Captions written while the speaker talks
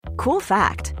Cool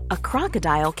fact, a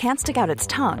crocodile can't stick out its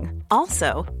tongue.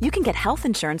 Also, you can get health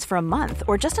insurance for a month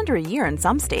or just under a year in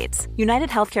some states. United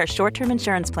Healthcare short-term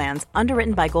insurance plans,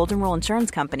 underwritten by Golden Rule Insurance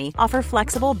Company, offer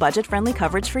flexible, budget-friendly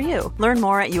coverage for you. Learn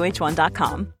more at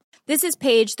uh1.com. This is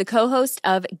Paige, the co-host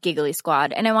of Giggly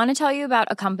Squad, and I want to tell you about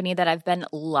a company that I've been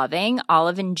loving,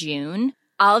 Olive & June.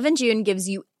 Olive & June gives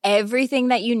you everything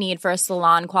that you need for a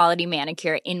salon-quality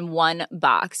manicure in one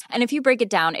box. And if you break it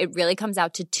down, it really comes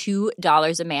out to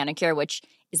 $2 a manicure, which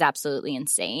is absolutely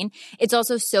insane. It's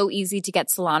also so easy to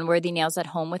get salon-worthy nails at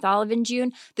home with Olive &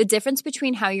 June. The difference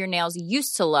between how your nails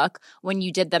used to look when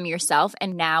you did them yourself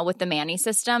and now with the Mani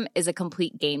system is a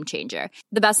complete game changer.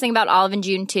 The best thing about Olive &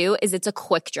 June, too, is it's a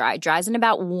quick dry. Dries in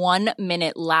about 1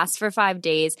 minute, lasts for 5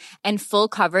 days, and full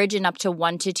coverage in up to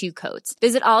 1 to 2 coats.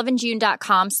 Visit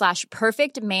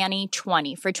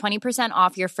oliveandjune.com/perfectmani20 for 20%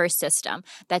 off your first system.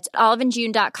 That's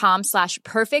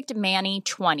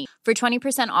oliveandjune.com/perfectmani20 for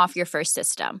 20% off your first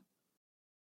system.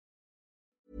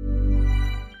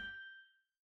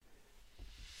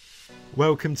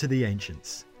 Welcome to The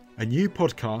Ancients, a new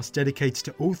podcast dedicated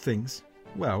to all things,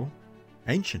 well,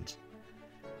 ancient.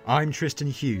 I'm Tristan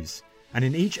Hughes, and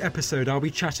in each episode I'll be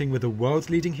chatting with a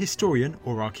world-leading historian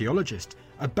or archaeologist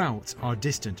about our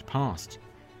distant past.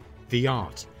 The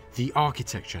art, the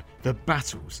architecture, the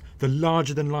battles, the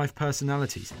larger-than-life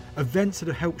personalities, events that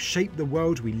have helped shape the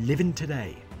world we live in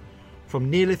today. From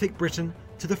Neolithic Britain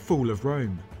to the fall of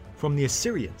Rome, from the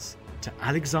Assyrians to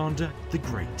Alexander the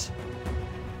Great.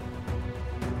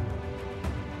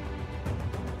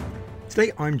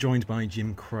 Today I'm joined by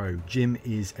Jim Crow. Jim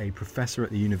is a professor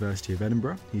at the University of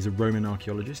Edinburgh. He's a Roman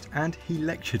archaeologist and he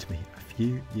lectured me a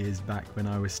few years back when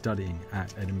I was studying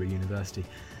at Edinburgh University.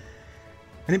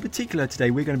 And in particular today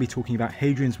we're going to be talking about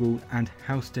Hadrian's Wall and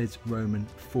Housesteads Roman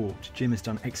fort. Jim has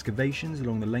done excavations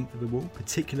along the length of the wall,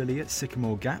 particularly at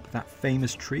Sycamore Gap, that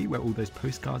famous tree where all those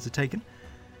postcards are taken.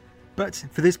 But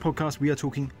for this podcast we are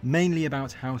talking mainly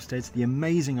about Housesteads, the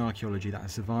amazing archaeology that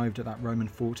has survived at that Roman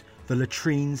fort, the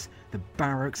latrines, the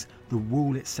barracks, the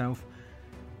wall itself,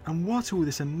 and what all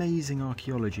this amazing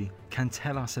archaeology can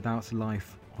tell us about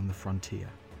life on the frontier.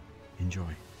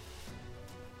 Enjoy.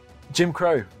 Jim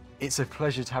Crow, it's a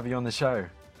pleasure to have you on the show.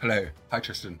 Hello. Hi,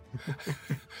 Tristan.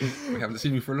 We haven't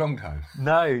seen you for a long time.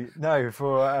 No.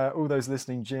 For all those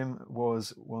listening, Jim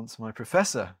was once my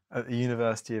professor at the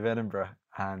University of Edinburgh,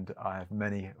 and I have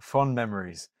many fond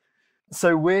memories.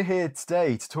 So we're here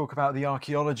today to talk about the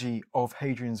archaeology of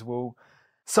Hadrian's Wall,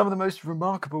 some of the most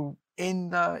remarkable in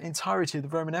the entirety of the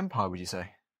Roman Empire, would you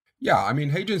say? Yeah, I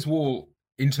mean, Hadrian's Wall,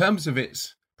 in terms of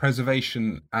its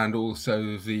preservation and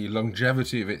also the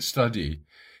longevity of its study,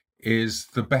 is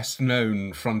the best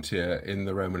known frontier in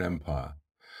the Roman Empire.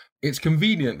 It's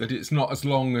convenient that it's not as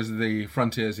long as the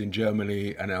frontiers in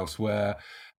Germany and elsewhere,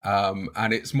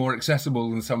 and it's more accessible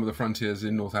than some of the frontiers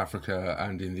in North Africa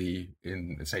and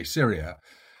in say Syria.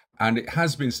 And it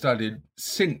has been studied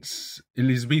since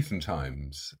Elizabethan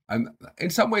times. And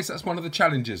in some ways, that's one of the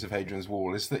challenges of Hadrian's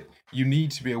Wall, is that you need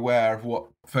to be aware of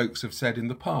what folks have said in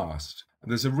the past.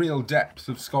 There's a real depth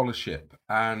of scholarship,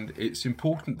 and it's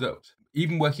important that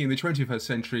even working in the 21st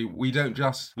century, we don't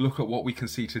just look at what we can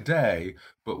see today,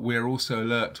 but we're also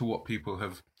alert to what people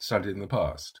have studied in the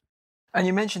past. And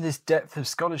you mentioned this depth of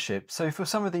scholarship. So for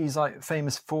some of these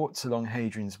famous forts along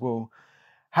Hadrian's Wall,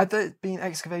 had there been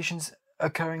excavations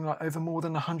occurring over more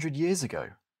than 100 years ago?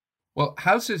 Well,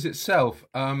 Housesteads itself,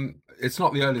 it's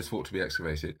not the earliest fort to be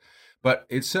excavated, but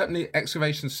it's certainly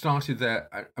excavations started there,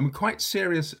 quite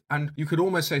serious, and you could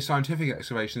almost say scientific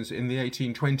excavations in the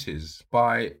 1820s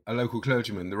by a local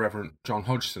clergyman, the Reverend John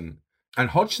Hodgson.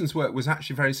 And Hodgson's work was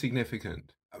actually very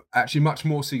significant, actually much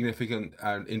more significant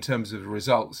in terms of the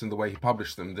results and the way he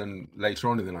published them than later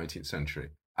on in the 19th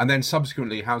century. And then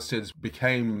subsequently, Housesteads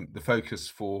became the focus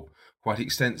for quite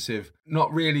extensive,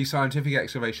 not really scientific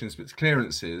excavations, but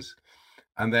clearances.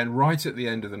 And then right at the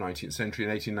end of the 19th century,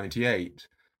 in 1898,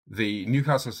 the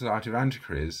Newcastle Society of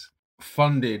Antiquaries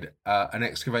funded an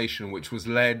excavation which was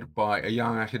led by a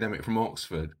young academic from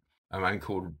Oxford, a man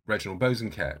called Reginald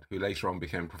Bosanquet, who later on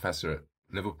became professor at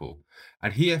Liverpool.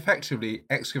 And he effectively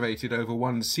excavated over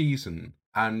one season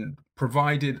and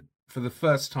provided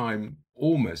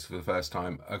almost for the first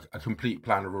time, a complete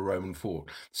plan of a Roman fort.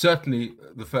 Certainly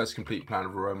the first complete plan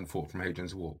of a Roman fort from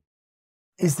Hadrian's Wall.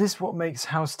 Is this what makes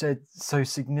Housestead so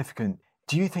significant?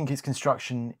 Do you think its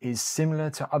construction is similar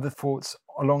to other forts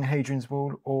along Hadrian's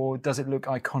Wall, or does it look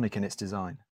iconic in its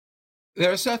design?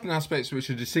 There are certain aspects which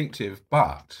are distinctive,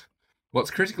 but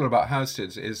what's critical about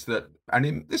Housesteads is that,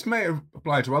 and this may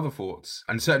apply to other forts,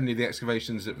 and certainly the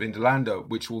excavations at Vindolanda,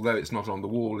 which, although it's not on the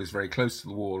wall, is very close to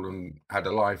the wall and had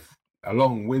a life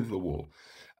along with the wall.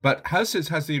 But Housesteads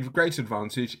has the great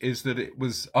advantage is that it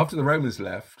was, after the Romans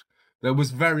left, there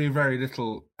was very, very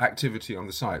little activity on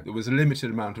the site. There was a limited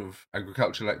amount of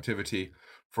agricultural activity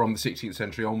from the 16th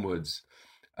century onwards.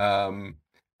 And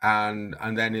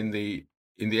then in the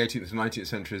 18th and 19th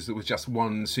centuries, there was just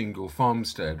one single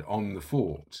farmstead on the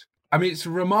fort. I mean, it's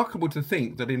remarkable to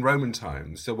think that in Roman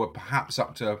times, there were perhaps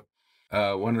up to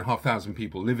 1,500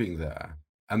 people living there.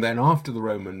 And then after the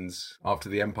Romans, after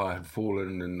the empire had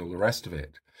fallen and all the rest of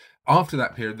it, after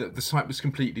that period, the site was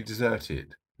completely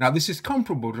deserted. Now, this is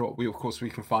comparable to what we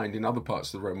can find in other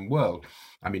parts of the Roman world.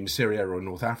 I mean, Syria or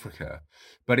North Africa.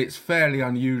 But it's fairly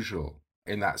unusual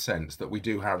in that sense that we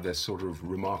do have this sort of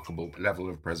remarkable level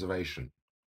of preservation.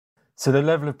 So the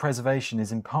level of preservation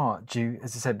is in part due,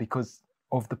 as I said, because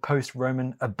of the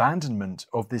post-Roman abandonment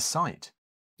of this site.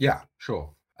 Yeah,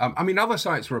 sure. I mean, other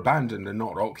sites were abandoned and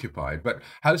not occupied, but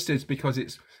Housesteads, because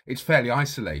it's fairly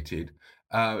isolated,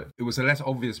 it was a less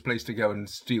obvious place to go and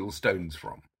steal stones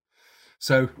from.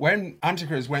 So when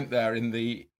antiquaries went there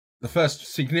the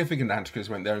first significant antiquaries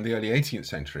went there in the early 18th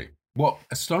century, what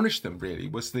astonished them really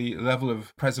was the level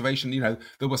of preservation. You know,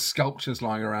 there were sculptures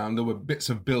lying around, there were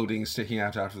bits of buildings sticking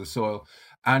out of the soil,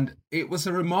 and it was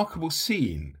a remarkable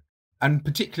scene. And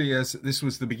particularly as this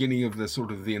was the beginning of the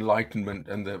sort of the Enlightenment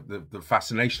and the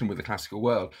fascination with the classical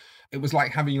world, it was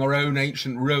like having your own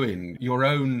ancient ruin, your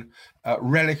own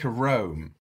relic of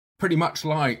Rome, pretty much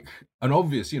like an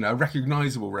obvious,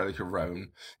 recognizable relic of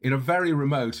Rome in a very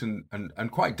remote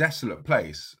and quite desolate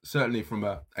place, certainly from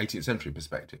an 18th century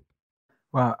perspective.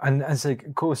 Wow. And so,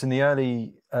 of course, in the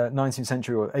early 19th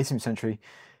century or 18th century,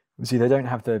 obviously they don't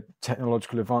have the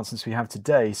technological advancements we have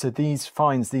today. So these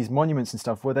finds, these monuments and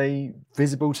stuff, were they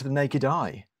visible to the naked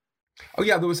eye? Oh,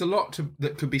 yeah, there was a lot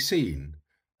that could be seen.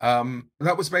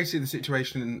 That was basically the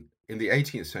situation in the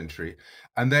 18th century.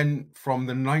 And then from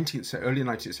the early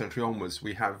 19th century onwards,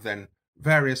 we have then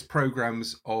various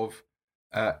programs of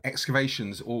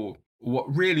excavations, or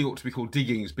what really ought to be called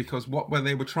diggings, because what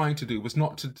they were trying to do was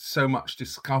not to so much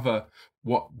discover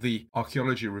what the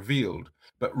archaeology revealed,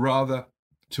 but rather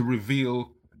to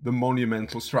reveal the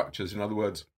monumental structures. In other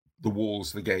words, the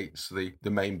walls, the gates, the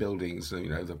main buildings,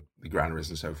 the granaries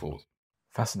and so forth.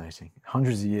 Fascinating.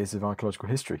 Hundreds of years of archaeological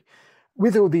history.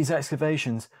 With all these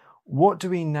excavations, what do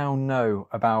we now know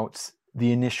about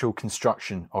the initial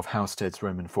construction of Housesteads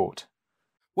Roman fort?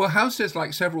 Well, Housesteads,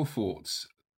 like several forts,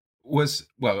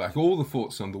 like all the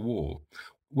forts on the wall,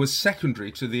 was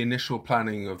secondary to the initial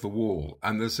planning of the wall.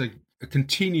 And there's a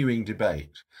continuing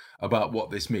debate about what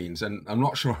this means. And I'm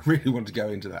not sure I really want to go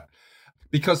into that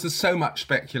because there's so much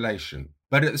speculation.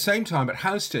 But at the same time, at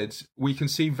Housesteads, we can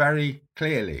see very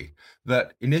clearly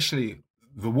that initially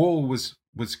the wall was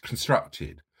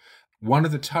constructed. One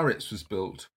of the turrets was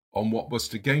built on what was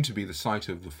going to be the site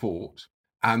of the fort.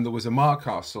 And there was a Mar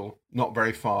castle not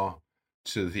very far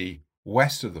to the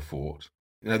west of the fort.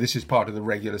 This is part of the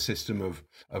regular system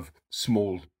of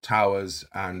small towers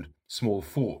and small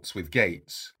forts with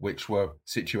gates, which were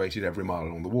situated every mile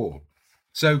along the wall.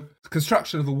 So the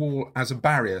construction of the wall as a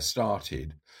barrier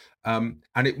started, and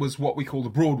it was what we call the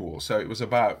broad wall. So it was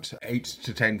about 8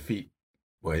 to 10 feet,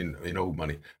 well, in old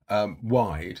money,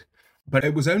 wide. But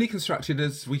it was only constructed,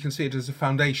 as we can see it, as a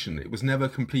foundation. It was never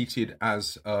completed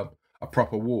as a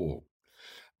proper wall.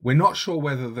 We're not sure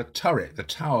whether the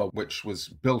tower, which was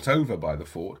built over by the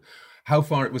fort, how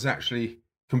far it was actually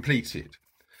completed.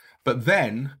 But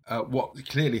then what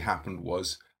clearly happened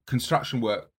was construction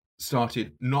work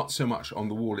started not so much on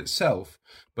the wall itself,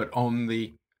 but on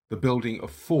the building of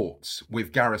forts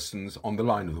with garrisons on the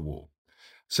line of the wall.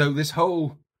 So this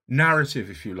whole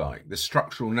narrative, if you like, the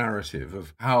structural narrative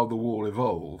of how the wall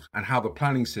evolved and how the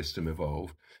planning system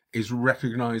evolved is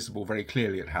recognizable very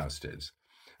clearly at Housesteads.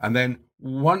 And then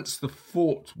once the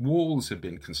fort walls had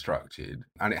been constructed,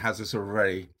 and it has a sort of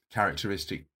very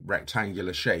characteristic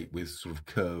rectangular shape with sort of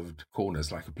curved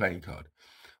corners like a playing card.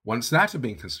 Once that had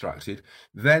been constructed,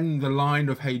 then the line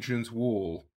of Hadrian's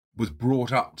wall was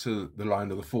brought up to the line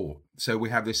of the fort. So we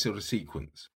have this sort of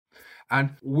sequence.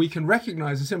 And we can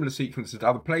recognize a similar sequence at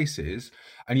other places,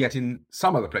 and yet in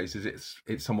some other places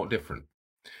it's somewhat different.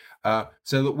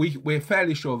 So that we're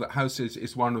fairly sure that Housesteads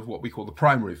is one of what we call the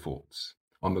primary forts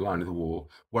on the line of the wall,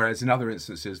 whereas in other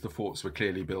instances the forts were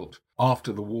clearly built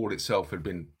after the wall itself had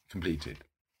been completed.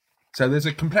 So there's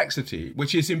a complexity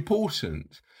which is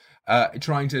important,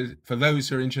 for those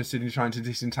who are interested in trying to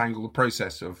disentangle the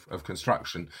process of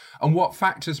construction and what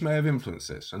factors may have influenced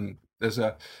this. And there's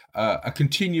a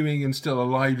continuing and still a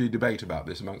lively debate about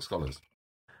this amongst scholars.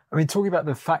 I mean, talking about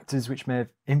the factors which may have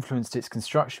influenced its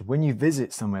construction, when you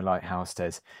visit somewhere like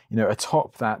Housesteads,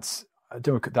 atop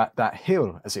that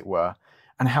hill, as it were,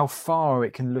 and how far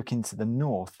it can look into the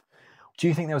north. Do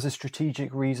you think there was a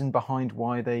strategic reason behind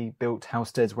why they built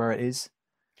Housesteads where it is?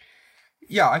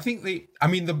 Yeah, I think the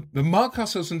Mark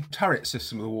Castles and turret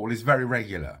system of the wall is very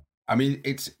regular. I mean,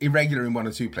 it's irregular in one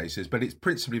or two places, but it's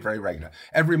principally very regular.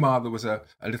 Every mile there was a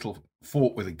little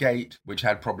fort with a gate, which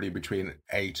had probably between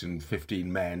 8 and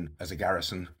 15 men as a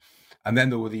garrison. And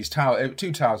then there were these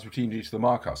two towers between each of the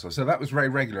Mark Castles. So that was very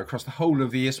regular across the whole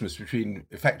of the isthmus between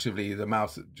effectively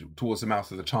towards the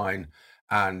mouth of the Tyne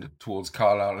and towards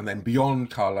Carlisle, and then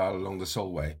beyond Carlisle along the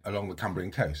Solway, along the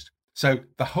Cumbrian coast. So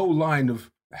the whole line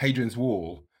of Hadrian's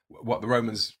Wall, what the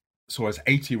Romans saw as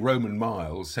 80 Roman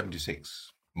miles,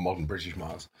 76 modern British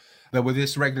miles, there were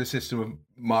this regular system of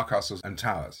Mark Castles and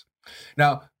towers.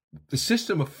 Now, the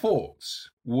system of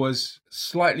forts was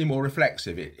slightly more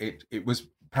reflexive. It was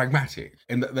pragmatic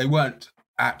in that they weren't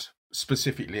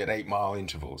specifically at 8-mile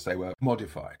intervals. They were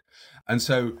modified. And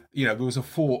so, there was a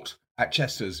fort at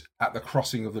Chester's at the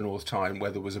crossing of the North Tyne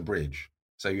where there was a bridge.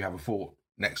 So you have a fort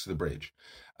next to the bridge.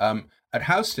 At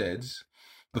Housesteads,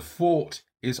 the fort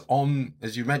is on,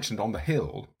 as you mentioned, on the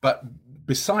hill, but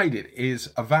beside it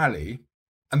is a valley.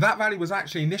 And that valley was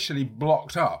actually initially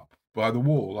blocked up by the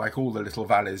wall, like all the little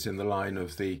valleys in the line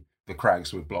of the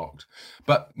crags were blocked.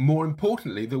 But more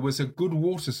importantly, there was a good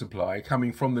water supply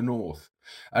coming from the north.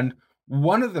 And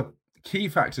one of the key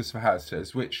factors for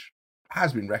Housesteads, which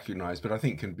has been recognised, but I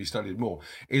think can be studied more,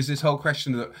 is this whole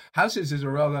question that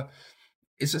Housesteads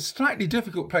it's a slightly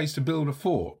difficult place to build a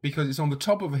fort because it's on the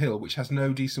top of a hill which has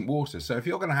no decent water. So if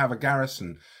you're going to have a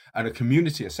garrison and a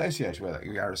community associated with that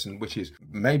garrison, which is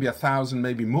maybe 1,000,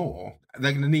 maybe more,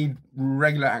 they're going to need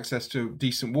regular access to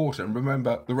decent water. And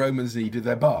remember, the Romans needed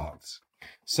their baths.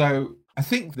 So I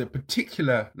think the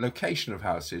particular location of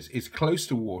houses is close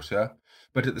to water,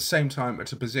 but at the same time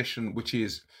at a position which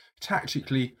is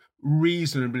tactically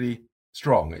reasonably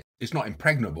strong. It's not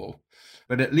impregnable,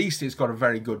 but at least it's got a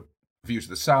very good view to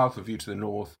the south, a view to the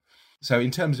north. So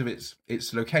in terms of its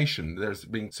location, there's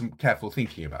been some careful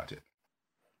thinking about it.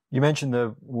 You mentioned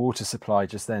the water supply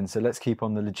just then, so let's keep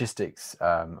on the logistics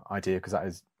idea, because that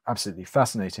is absolutely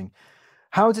fascinating.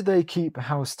 How did they keep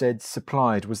Housesteads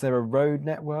supplied? Was there a road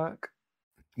network?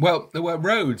 Well, there were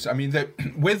roads. I mean,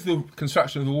 with the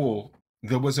construction of the wall,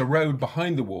 there was a road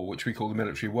behind the wall, which we call the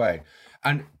Military Way.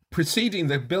 And preceding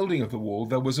the building of the wall,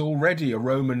 there was already a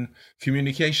Roman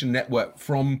communication network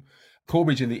from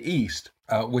Corbridge in the east,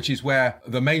 which is where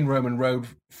the main Roman road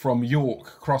from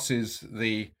York crosses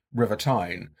the River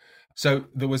Tyne. So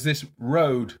there was this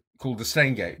road called the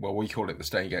Staingate, well, we call it the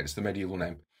Staingate, it's the medieval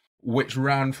name, which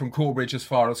ran from Corbridge as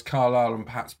far as Carlisle and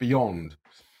perhaps beyond.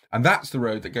 And that's the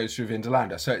road that goes through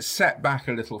Vindolanda. So it's set back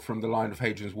a little from the line of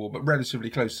Hadrian's Wall, but relatively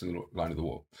close to the line of the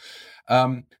wall.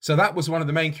 So that was one of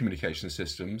the main communication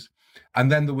systems.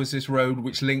 And then there was this road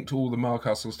which linked all the Mark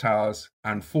Castles, towers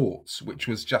and forts, which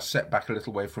was just set back a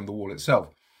little way from the wall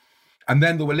itself. And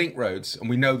then there were link roads, and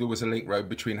we know there was a link road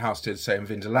between Housesteads, say, and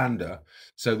Vindolanda.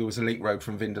 So there was a link road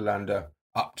from Vindolanda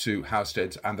up to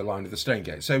Housesteads and the line of the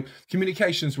Staingate. So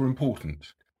communications were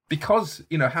important because,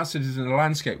 Housesteads is in a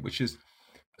landscape which is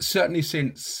certainly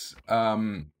since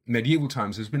medieval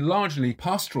times has been largely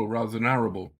pastoral rather than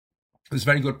arable. There's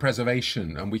very good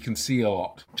preservation, and we can see a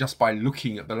lot just by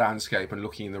looking at the landscape and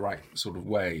looking in the right sort of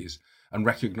ways and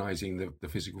recognising the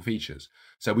physical features.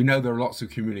 So we know there are lots of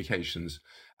communications.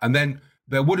 And then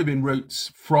there would have been routes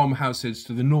from Housesteads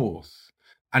to the north.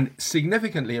 And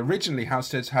significantly, originally,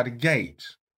 Housesteads had a gate,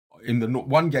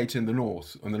 one gate in the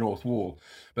north, on the north wall.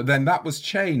 But then that was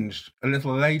changed a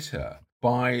little later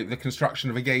by the construction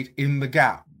of a gate in the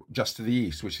gap just to the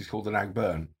east, which is called the Nag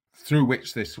Burn, through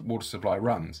which this water supply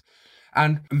runs.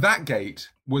 And that gate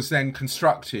was then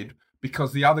constructed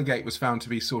because the other gate was found to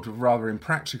be sort of rather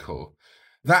impractical.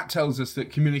 That tells us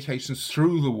that communications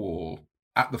through the wall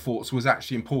at the forts was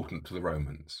actually important to the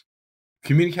Romans.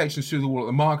 Communications through the wall at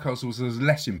the Mark Castles was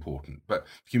less important, but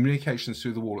communications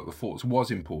through the wall at the forts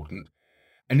was important.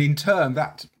 And in turn,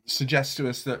 that suggests to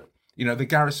us that, the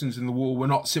garrisons in the wall were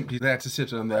not simply there to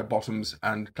sit on their bottoms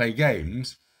and play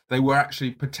games. They were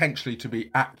actually potentially to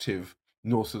be active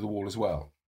north of the wall as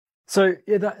well. So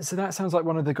that sounds like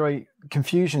one of the great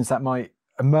confusions that might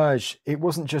emerge. It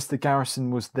wasn't just the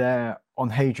garrison was there on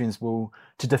Hadrian's Wall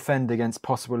to defend against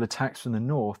possible attacks from the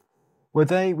north. Were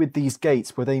they, with these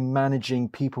gates, were they managing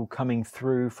people coming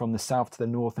through from the south to the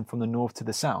north and from the north to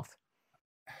the south?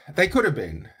 They could have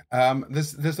been.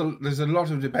 There's a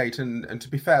lot of debate, and to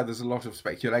be fair, there's a lot of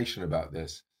speculation about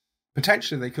this.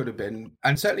 Potentially they could have been,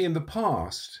 and certainly in the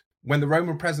past, when the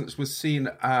Roman presence was seen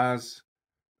as,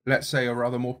 let's say, a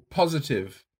rather more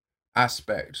positive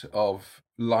aspect of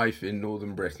life in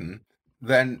northern Britain,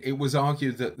 then it was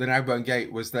argued that the Nagbone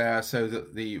Gate was there so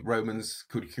that the Romans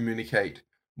could communicate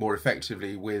more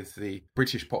effectively with the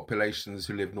British populations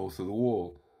who lived north of the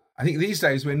wall. I think these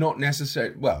days we're not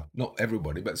necessarily, well, not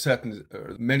everybody, but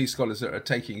many scholars are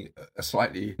taking a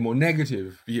slightly more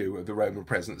negative view of the Roman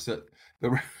presence, that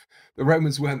the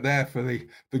Romans weren't there for the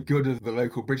good of the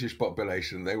local British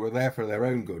population. They were there for their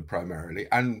own good primarily,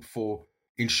 and for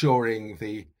ensuring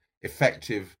the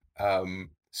effective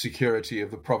security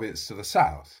of the province to the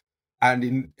south. And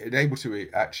in able to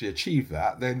actually achieve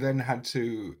that, they then had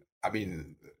to,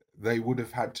 they would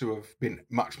have had to have been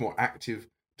much more active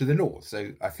to the north.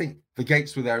 So I think the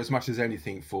gates were there as much as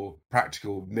anything for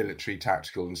practical, military,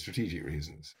 tactical and strategic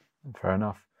reasons. Fair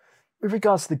enough. With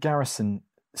regards to the garrison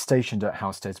stationed at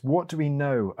Housesteads, what do we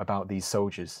know about these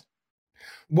soldiers?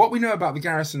 What we know about the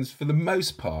garrisons, for the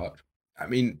most part,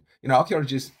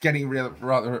 archaeologists getting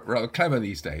rather clever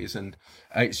these days, and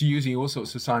it's using all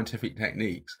sorts of scientific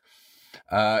techniques.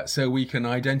 So we can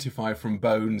identify from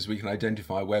bones, we can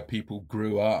identify where people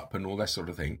grew up and all that sort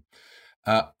of thing.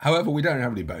 However, we don't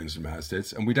have any bones from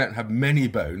Housesteads, and we don't have many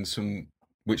bones from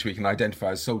which we can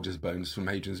identify as soldiers' bones from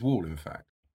Hadrian's Wall, in fact.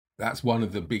 That's one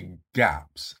of the big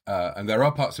gaps. And there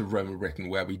are parts of Roman Britain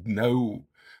where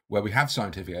we have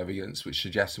scientific evidence which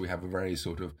suggests we have a very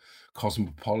sort of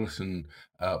cosmopolitan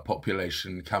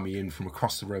population coming in from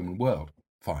across the Roman world.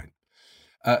 Fine.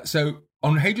 So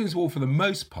on Hadrian's Wall, for the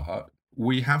most part,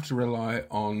 we have to rely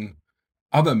on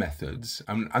other methods,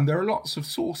 and there are lots of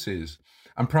sources.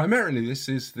 And primarily this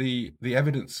is the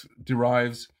evidence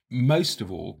derives most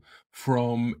of all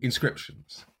from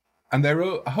inscriptions. And there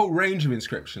are a whole range of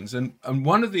inscriptions. And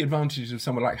one of the advantages of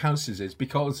somewhere like Housesteads is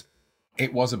because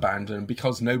it was abandoned,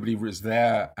 because nobody was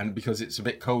there, and because it's a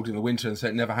bit cold in the winter, and so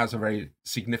it never has a very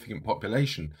significant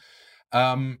population.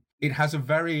 It has a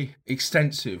very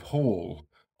extensive haul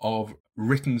of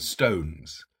written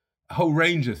stones, a whole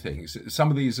range of things. Some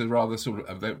of these are rather sort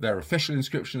of, they're official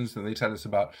inscriptions, and they tell us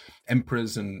about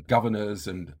emperors and governors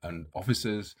and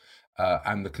officers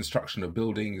and the construction of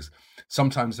buildings.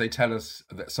 Sometimes they tell us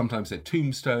that sometimes they're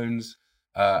tombstones,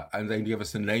 and they give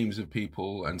us the names of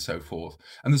people and so forth.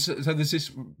 And so there's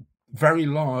this very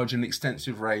large and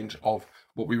extensive range of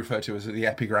what we refer to as the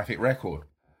epigraphic record.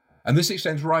 And this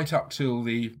extends right up till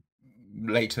the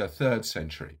later 3rd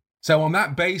century. So on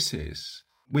that basis,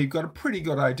 we've got a pretty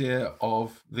good idea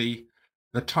of the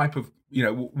type of,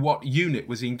 what unit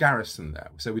was in garrison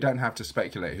there. So we don't have to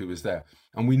speculate who was there.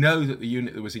 And we know that the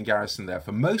unit that was in garrison there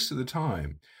for most of the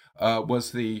time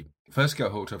was the first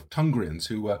cohort of Tungrians,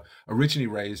 who were originally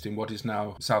raised in what is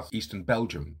now southeastern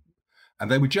Belgium. And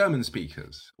they were German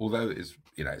speakers, although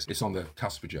it's on the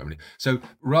cusp of Germany. So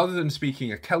rather than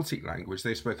speaking a Celtic language,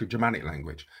 they spoke a Germanic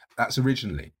language. That's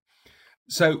originally.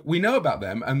 So we know about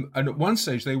them, and at one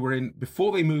stage they were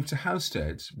before they moved to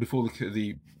Housesteads, before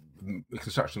the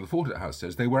construction of the fort at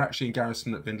Housesteads, they were actually in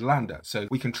garrison at Vindolanda. So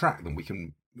we can track them, we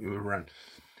can move around.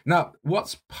 Now,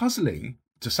 what's puzzling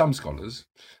to some scholars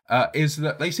is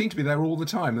that they seem to be there all the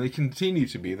time, and they continue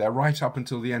to be there right up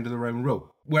until the end of the Roman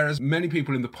rule. Whereas many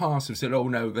people in the past have said, oh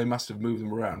no, they must have moved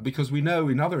them around, because we know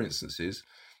in other instances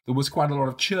there was quite a lot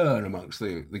of churn amongst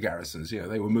the garrisons.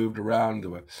 They were moved around.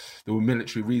 There were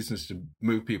military reasons to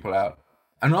move people out.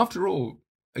 And after all,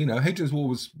 Hadrian's Wall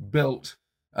was built,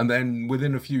 and then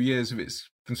within a few years of its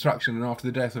construction and after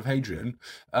the death of Hadrian,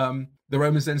 the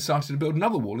Romans then started to build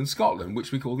another wall in Scotland,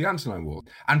 which we call the Antonine Wall.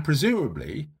 And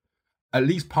presumably, at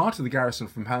least part of the garrison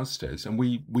from Housesteads, and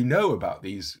we know about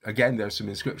these, again, there's some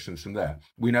inscriptions from there.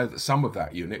 We know that some of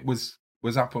that unit was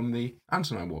up on the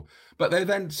Antonine Wall. But they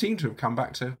then seem to have come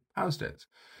back to Housesteads.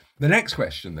 The next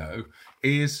question, though,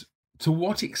 is to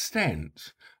what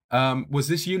extent was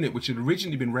this unit, which had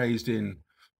originally been raised in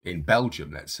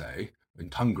Belgium, let's say, in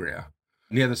Tungria,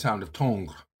 near the town of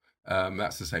Tongres,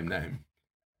 that's the same name,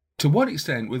 to what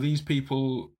extent were these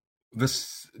people,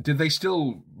 did they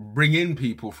still bring in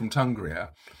people from Tungria,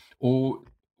 or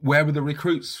where were the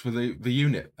recruits for the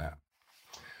unit there?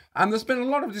 And there's been a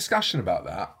lot of discussion about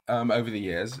that over the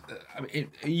years. It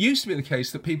used to be the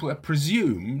case that people had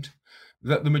presumed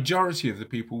that the majority of the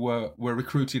people were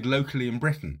recruited locally in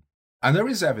Britain. And there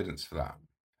is evidence for that.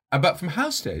 But from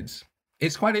Housesteads,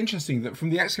 it's quite interesting that from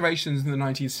the excavations in the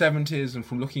 1970s and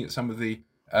from looking at some of the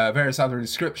various other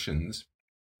inscriptions,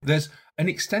 there's an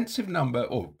extensive number,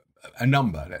 or a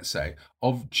number, let's say,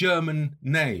 of German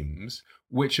names,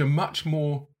 which are much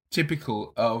more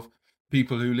typical of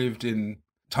people who lived in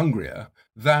Tungria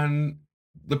than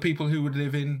the people who would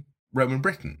live in Roman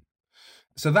Britain.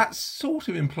 So that sort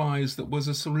of implies that was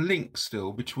a sort of link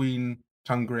still between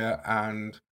Tungria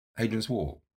and Hadrian's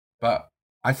Wall. But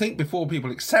I think before people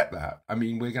accept that, I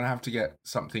mean, we're going to have to get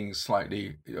something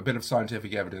slightly, a bit of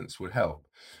scientific evidence would help.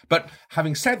 But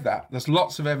having said that, there's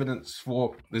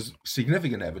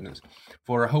significant evidence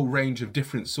for a whole range of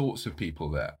different sorts of people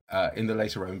there in the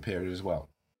later Roman period as well.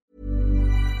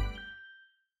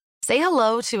 Say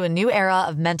hello to a new era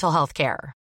of mental health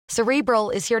care. Cerebral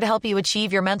is here to help you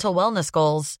achieve your mental wellness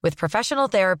goals with professional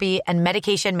therapy and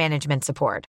medication management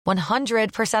support.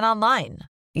 100% online.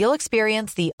 You'll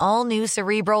experience the all-new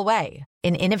Cerebral Way,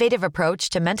 an innovative approach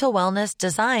to mental wellness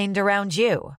designed around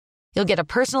you. You'll get a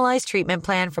personalized treatment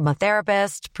plan from a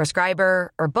therapist,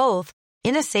 prescriber, or both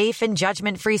in a safe and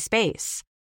judgment-free space.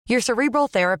 Your Cerebral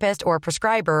therapist or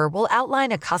prescriber will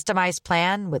outline a customized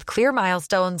plan with clear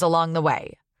milestones along the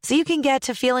way, so you can get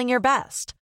to feeling your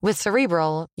best. With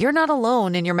Cerebral, you're not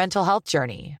alone in your mental health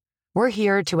journey. We're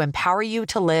here to empower you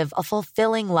to live a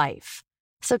fulfilling life.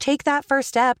 So take that first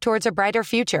step towards a brighter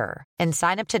future and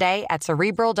sign up today at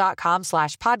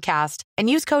Cerebral.com/podcast and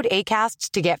use code ACAST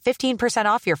to get 15%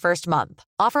 off your first month.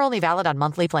 Offer only valid on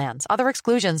monthly plans. Other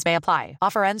exclusions may apply.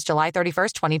 Offer ends July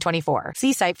 31st, 2024.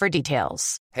 See site for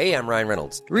details. Hey, I'm Ryan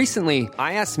Reynolds. Recently,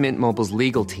 I asked Mint Mobile's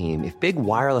legal team if big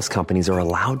wireless companies are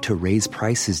allowed to raise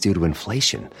prices due to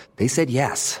inflation. They said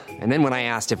yes. And then when I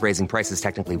asked if raising prices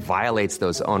technically violates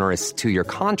those onerous two-year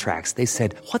contracts, they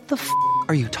said, "What the f***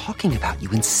 are you talking about,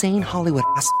 you insane Hollywood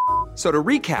ass?" So to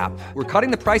recap, we're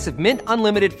cutting the price of Mint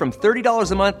Unlimited from $30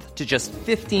 a month to just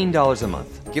 $15 a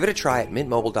month. Give it a try at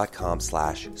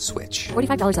mintmobile.com/switch.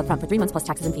 $45 up front for 3 months plus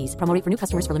taxes and fees. Promo rate for new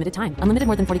customers for limited time. Unlimited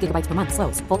more than 40 gigabytes per month.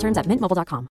 Slows full terms at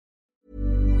mintmobile.com.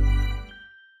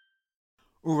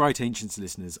 All right, Ancients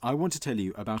listeners, I want to tell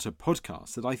you about a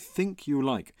podcast that I think you'll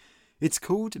like. It's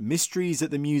called Mysteries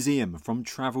at the Museum from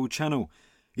Travel Channel.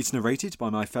 It's narrated by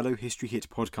my fellow History Hit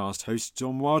podcast host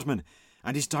John Wildman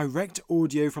and is direct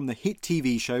audio from the hit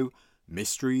TV show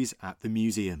Mysteries at the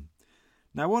Museum.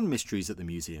 Now on Mysteries at the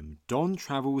Museum, Don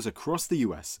travels across the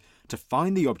US to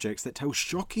find the objects that tell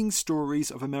shocking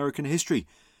stories of American history.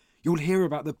 You'll hear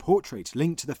about the portrait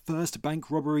linked to the first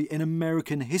bank robbery in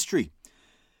American history,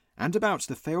 and about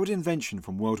the failed invention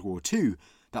from World War II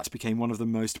that became one of the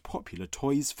most popular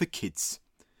toys for kids.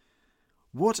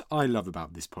 What I love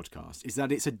about this podcast is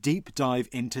that it's a deep dive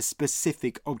into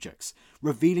specific objects,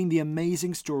 revealing the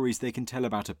amazing stories they can tell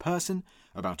about a person,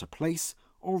 about a place,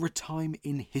 or a time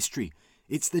in history.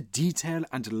 It's the detail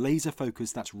and laser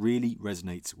focus that really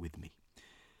resonates with me.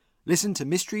 Listen to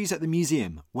Mysteries at the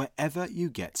Museum wherever you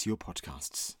get your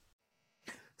podcasts.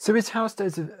 So is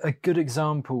Housesteads a good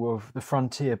example of the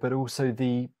frontier, but also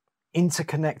the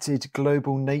interconnected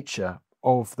global nature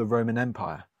of the Roman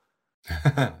Empire?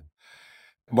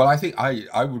 Well, I think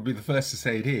I would be the first to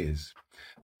say it is.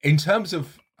 In terms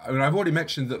of, I mean, I've already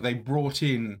mentioned that they brought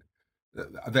in,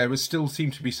 there was still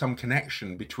seemed to be some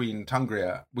connection between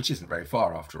Tungria, which isn't very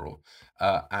far after all,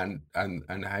 and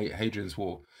Hadrian's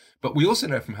Wall. But we also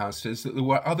know from Housesteads that there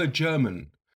were other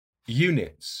German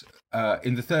units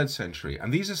in the 3rd century,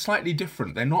 and these are slightly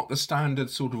different. They're not the standard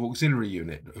sort of auxiliary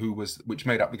unit which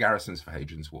made up the garrisons for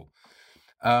Hadrian's Wall.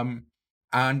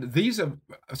 And these are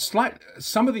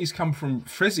some of these come from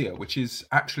Frisia, which is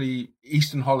actually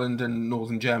Eastern Holland and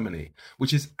Northern Germany,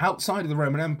 which is outside of the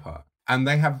Roman Empire. And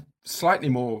they have slightly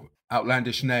more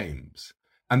outlandish names.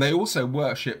 And they also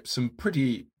worship some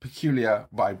pretty peculiar,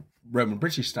 by Roman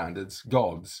British standards,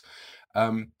 gods.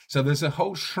 So there's a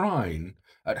whole shrine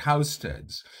at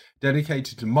Housesteads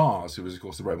dedicated to Mars, who was, of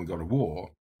course, the Roman god of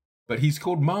war. But he's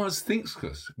called Mars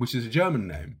Thingskus, which is a German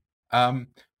name.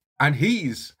 And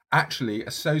he's actually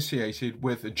associated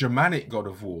with a Germanic god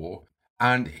of war,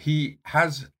 and he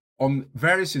has on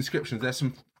various inscriptions, there's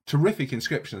some terrific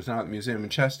inscriptions now at the museum in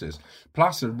Chester's,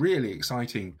 plus a really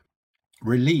exciting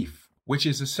relief which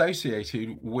is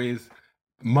associated with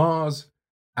Mars,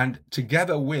 and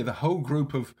together with a whole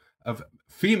group of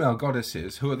female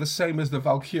goddesses who are the same as the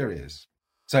Valkyries.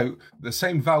 So the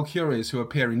same Valkyries who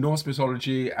appear in Norse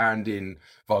mythology and in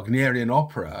Wagnerian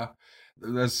opera.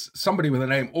 There's somebody with a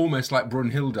name almost like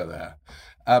Brunhilde there.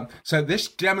 So this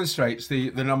demonstrates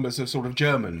the numbers of sort of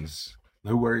Germans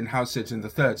who were in Housesteads in the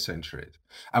 3rd century.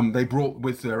 And they brought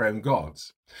with their own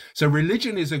gods. So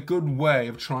religion is a good way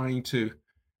of trying to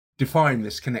define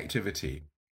this connectivity.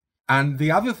 And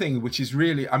the other thing, which is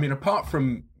really, I mean, apart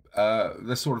from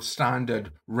the sort of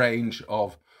standard range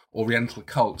of Oriental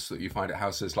cults that you find at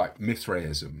Housesteads, like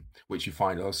Mithraism, which you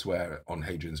find elsewhere on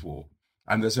Hadrian's Wall.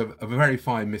 And there's a very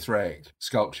fine Mithraic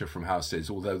sculpture from Housesteads,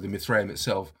 although the Mithraeum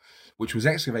itself, which was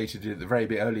excavated at the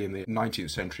very early in the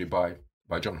 19th century by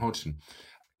John Hodgson.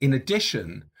 In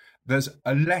addition, there's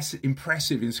a less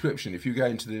impressive inscription. If you go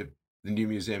into the new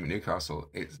museum at Newcastle,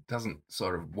 it doesn't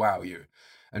sort of wow you.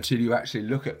 until you actually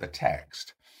look at the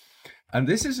text. And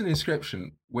this is an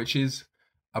inscription which is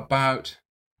about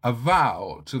a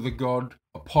vow to the god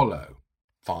Apollo.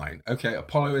 Fine. Okay,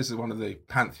 Apollo is one of the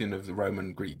pantheon of the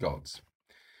Roman Greek gods.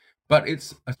 But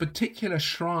it's a particular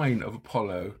shrine of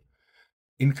Apollo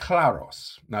in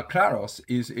Claros. Now, Claros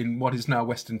is in what is now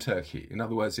Western Turkey. In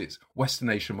other words, it's Western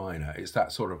Asia Minor. It's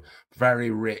that sort of very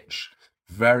rich,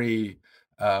 very,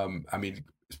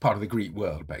 it's part of the Greek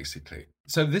world, basically.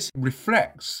 So this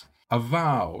reflects a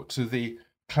vow to the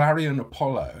Clarion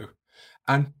Apollo.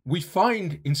 And we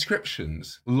find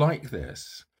inscriptions like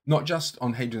this, not just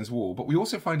on Hadrian's Wall, but we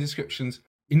also find inscriptions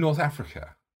in North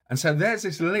Africa. And so there's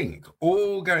this link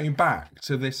all going back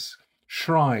to this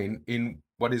shrine in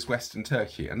what is Western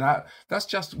Turkey. And that's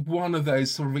just one of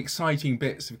those sort of exciting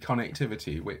bits of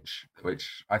connectivity, which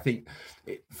I think,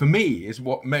 for me, is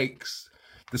what makes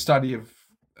the study of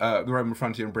the Roman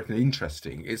frontier in Britain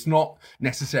interesting. It's not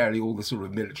necessarily all the sort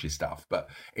of military stuff, but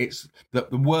it's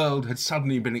that the world had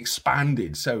suddenly been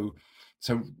expanded so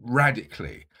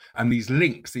radically. And these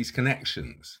links, these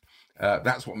connections,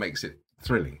 that's what makes it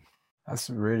thrilling. That's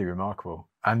really remarkable.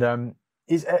 And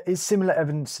is similar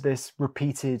evidence to this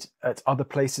repeated at other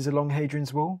places along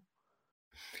Hadrian's Wall?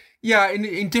 Yeah,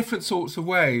 in different sorts of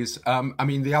ways.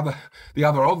 The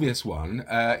other obvious one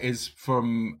is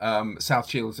from South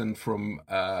Shields and from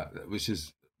which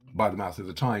is by the mouth of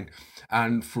the Tyne,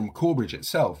 and from Corbridge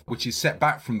itself, which is set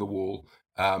back from the wall,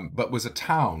 but was a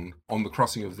town on the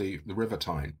crossing of the River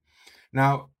Tyne.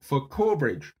 Now, for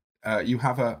Corbridge, you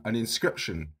have an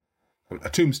inscription, a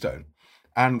tombstone,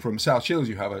 and from South Shields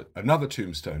you have another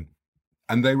tombstone,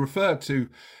 and they refer to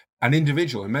an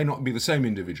individual. It may not be the same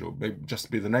individual, may just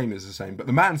be the name is the same, but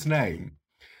the man's name,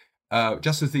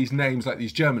 just as these names, like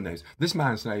these German names, this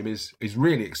man's name is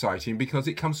really exciting because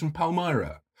it comes from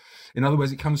Palmyra. In other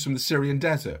words, it comes from the Syrian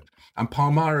desert, and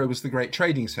Palmyra was the great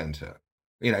trading center.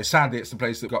 Sadly, it's the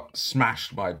place that got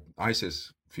smashed by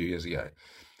ISIS a few years ago.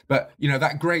 But,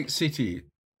 that great city,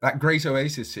 that great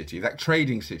oasis city, that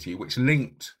trading city, which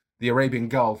linked the Arabian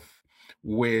Gulf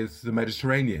with the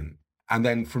Mediterranean, and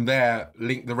then from there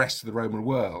linked the rest of the Roman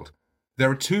world. There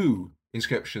are two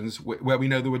inscriptions where we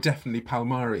know there were definitely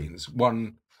Palmyreans,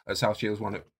 one at South Shields,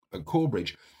 one at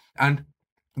Corbridge. And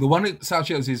the one at South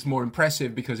Shields is more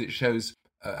impressive because it shows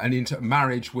an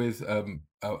intermarriage with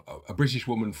a British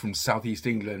woman from southeast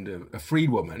England, a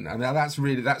freedwoman. And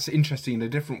that's interesting in a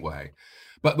different way.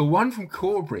 But the one from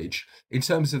Corbridge, in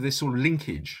terms of this sort of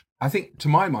linkage, I think, to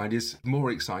my mind, is more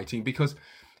exciting because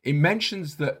it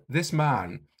mentions that this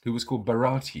man, who was called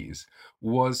Barates,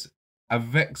 was a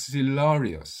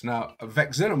vexillarius. Now, a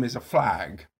vexillum is a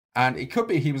flag, and it could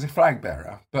be he was a flag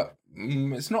bearer, but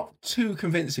it's not too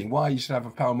convincing why you should have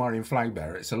a Palmyrean flag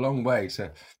bearer. It's a long way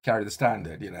to carry the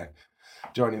standard,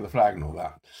 joining the flag and all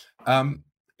that.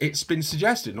 It's been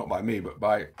suggested, not by me, but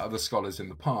by other scholars in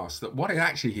the past, that what it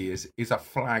actually is a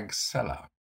flag seller.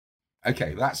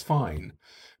 Okay, that's fine,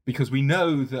 because we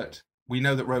know that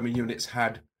Roman units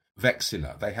had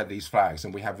vexilla. They had these flags,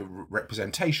 and we have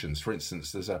representations. For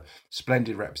instance, there's a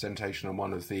splendid representation on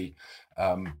one of the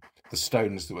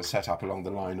stones that were set up along the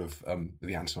line of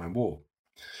the Antonine Wall.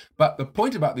 But the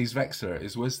point about these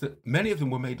vexilla was that many of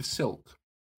them were made of silk,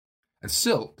 and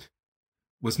silk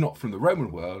was not from the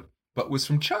Roman world, but was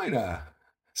from China.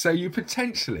 So you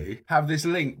potentially have this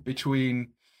link between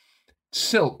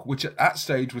silk, which at that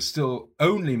stage was still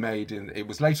only made it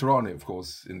was later on, of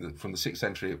course, from the 6th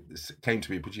century, it came to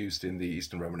be produced in the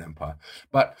Eastern Roman Empire.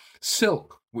 But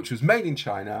silk, which was made in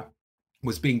China,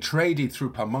 was being traded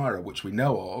through Palmyra, which we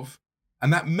know of.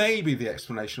 And that may be the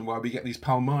explanation why we get these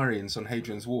Palmyreans on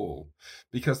Hadrian's Wall,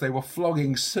 because they were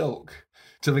flogging silk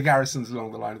to the garrisons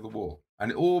along the line of the wall.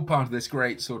 And all part of this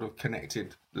great sort of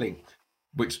connected link,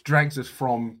 which drags us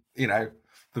from, the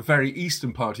very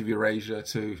eastern part of Eurasia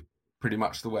to pretty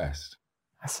much the west.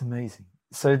 That's amazing.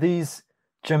 So these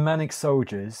Germanic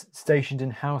soldiers stationed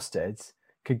in Housesteads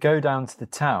could go down to the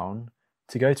town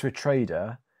to go to a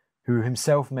trader who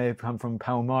himself may have come from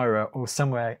Palmyra or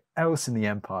somewhere else in the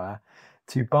empire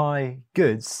to buy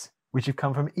goods which have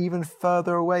come from even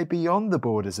further away beyond the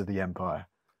borders of the empire.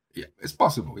 Yeah, it's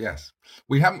possible. Yes,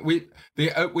 we haven't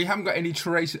got any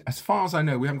traces, as far as I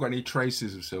know. We haven't got any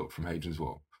traces of silk from Hadrian's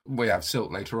Wall. We have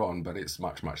silk later on, but it's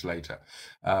much, much later.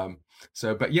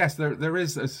 But yes, there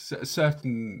is a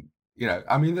certain,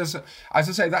 there's, as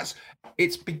I say,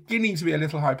 it's beginning to be a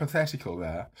little hypothetical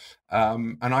there,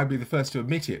 and I'd be the first to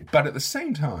admit it. But at the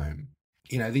same time,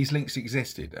 these links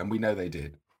existed, and we know they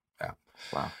did. Yeah.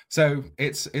 Wow. So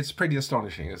it's pretty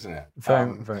astonishing, isn't it?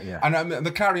 Very, yeah. And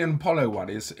the Clarion Apollo one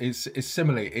is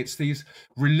similarly, it's these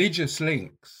religious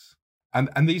links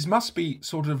And these must be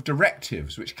sort of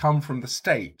directives which come from the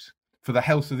state for the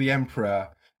health of the emperor,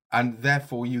 and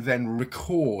therefore you then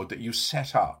record that you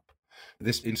set up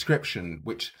this inscription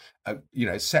which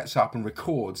sets up and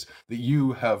records that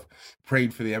you have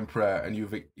prayed for the emperor and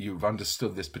you've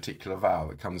understood this particular vow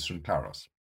that comes from Claros.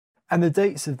 And the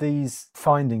dates of these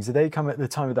findings, do they come at the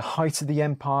time of the height of the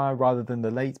empire rather than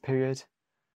the late period?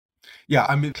 Yeah,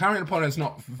 I mean, Clarion Apollo is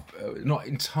not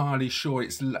entirely sure.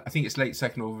 I think it's late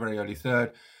second or very early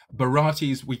third.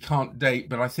 Barates we can't date,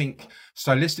 but I think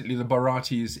stylistically the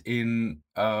Barates in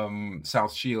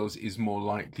South Shields is more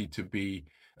likely to be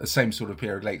the same sort of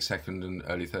period, late second and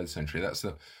early third century. That's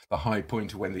the high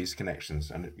point of when these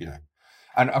connections, and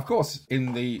of course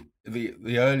in the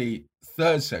early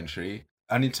third century,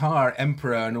 an entire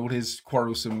emperor and all his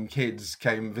quarrelsome kids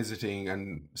came visiting,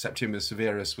 and Septimius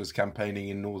Severus was campaigning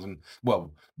in northern,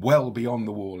 well beyond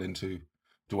the wall into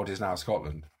what is now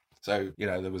Scotland. So,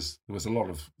 there was a lot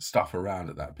of stuff around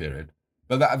at that period.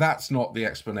 But that's not the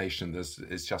explanation.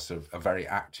 It's just a very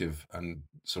active and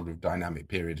sort of dynamic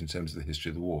period in terms of the history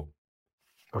of the war.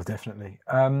 Oh, definitely.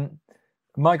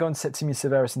 Might go on Septimius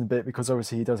Severus in a bit, because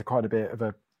obviously he does quite a bit of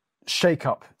a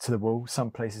shake-up to the wall,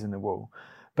 some places in the wall.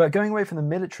 But going away from the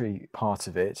military part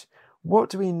of it, what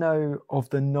do we know of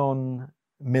the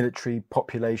non-military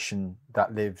population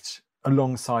that lived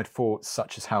alongside forts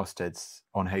such as Housesteads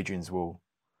on Hadrian's Wall?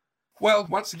 Well,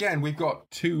 once again, we've got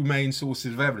two main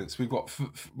sources of evidence. We've got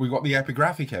the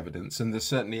epigraphic evidence, and there's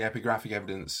certainly epigraphic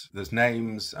evidence. There's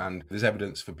names, and there's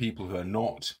evidence for people who are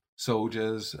not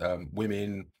soldiers,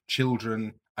 women,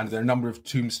 children, and there are a number of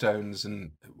tombstones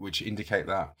which indicate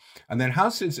that. And then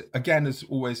Housesteads, again, has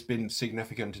always been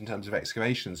significant in terms of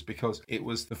excavations, because it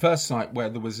was the first site where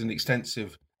there was an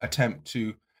extensive attempt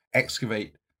to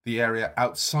excavate the area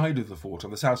outside of the fort,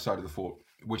 on the south side of the fort,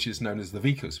 which is known as the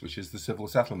vicus, which is the civil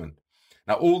settlement.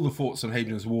 Now, all the forts on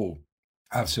Hadrian's Wall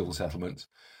have civil settlements,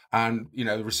 and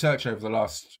the research over the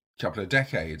last couple of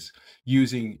decades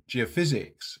using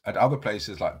geophysics at other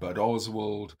places like Bad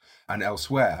Oswald and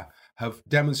elsewhere have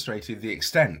demonstrated the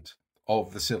extent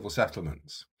of the civil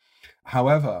settlements.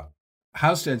 However,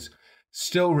 Housesteads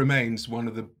still remains one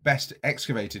of the best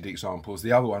excavated examples,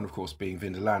 the other one, of course, being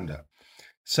Vindolanda.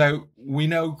 So we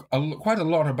know quite a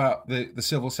lot about the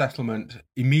civil settlement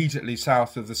immediately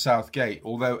south of the South Gate,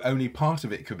 although only part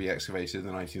of it could be excavated in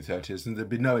the 1930s, and there'd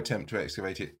been no attempt to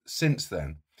excavate it since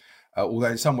then. Although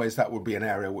in some ways that would be an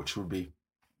area which would be,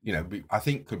 I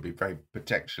think could be very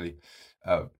potentially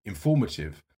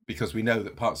informative, because we know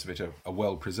that parts of it are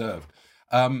well preserved.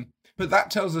 But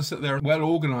that tells us that there are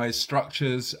well-organized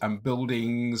structures and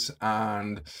buildings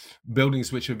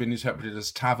which have been interpreted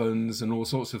as taverns and all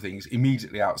sorts of things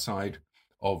immediately outside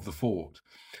of the fort.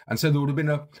 And so there would have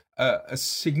been a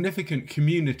significant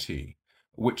community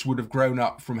which would have grown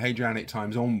up from Hadrianic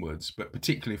times onwards, but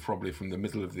particularly probably from the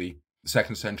middle of the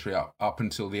 2nd century up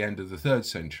until the end of the 3rd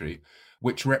century,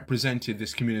 which represented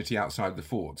this community outside the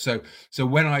fort. So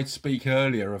when I speak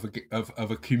earlier of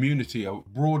a community, a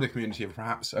broader community of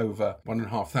perhaps over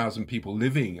 1,500 people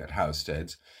living at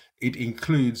Housesteads, it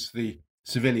includes the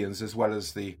civilians as well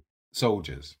as the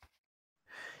soldiers.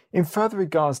 In further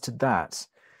regards to that,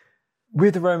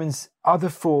 with the Romans, other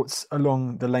forts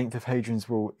along the length of Hadrian's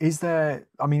Wall,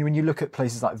 when you look at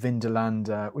places like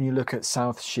Vindolanda, when you look at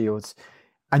South Shields,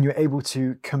 and you're able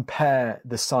to compare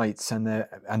the sites and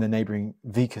the neighbouring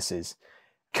vicuses,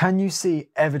 can you see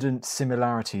evident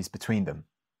similarities between them?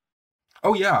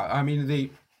 Oh, yeah. I mean, the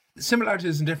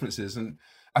similarities and differences. And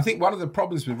I think one of the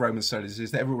problems with Roman studies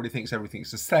is that everybody thinks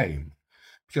everything's the same.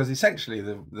 Because essentially,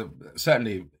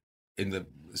 certainly in the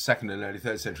 2nd and early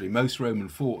 3rd century, most Roman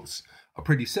forts are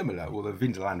pretty similar, although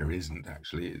Vindolanda isn't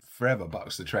actually. It forever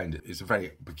bucks the trend. It's a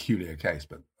very peculiar case,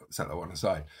 but set that one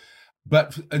aside.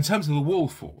 But in terms of the wall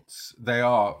forts, they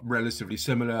are relatively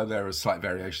similar. There are slight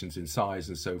variations in size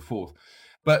and so forth.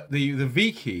 But the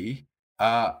vici,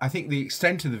 I think the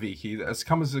extent of the vici has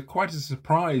come as quite a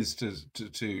surprise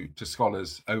to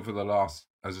scholars over the last,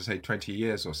 as I say, 20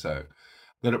 years or so.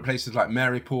 That at places like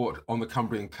Maryport on the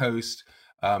Cumbrian coast,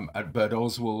 at Bad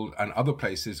Oswald and other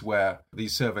places where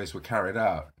these surveys were carried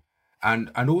out,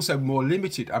 and also more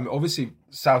limited. I mean, obviously,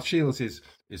 South Shields is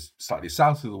slightly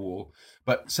south of the wall,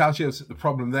 but South Shields, the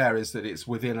problem there is that it's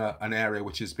within an area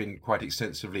which has been quite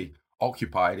extensively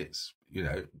occupied. It's,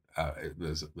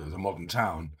 there's a modern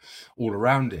town all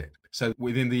around it. So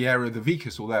within the area of the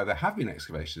vicus, although there have been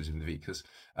excavations in the vicus,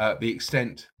 the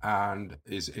extent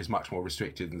is much more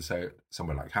restricted than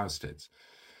somewhere like Housesteads.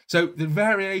 So the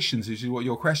variations is what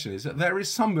your question is. There is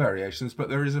some variations, but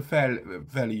there is a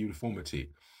fairly uniformity.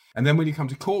 And then when you come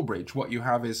to Corbridge, what you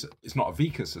have is, it's not a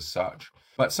vicus as such,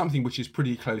 but something which is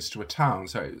pretty close to a town.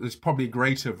 So there's probably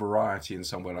greater variety in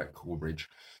somewhere like Corbridge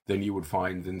than you would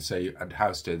find than, say, at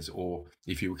Housesteads, or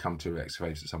if you would come to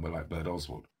excavate at somewhere like Bird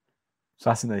Oswald.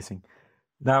 Fascinating.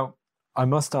 Now, I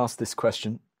must ask this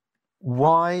question.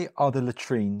 Why are the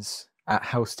latrines at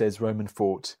Housesteads Roman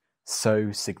fort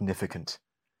so significant?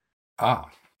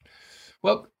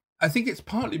 Well, I think it's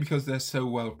partly because they're so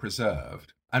well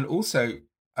preserved. And also,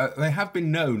 they have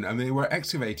been known, and they were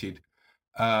excavated.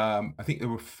 I think they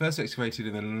were first excavated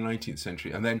in the 19th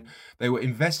century, and then they were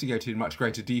investigated in much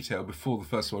greater detail before the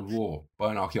First World War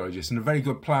by an archaeologist. And a very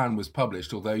good plan was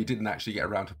published, although he didn't actually get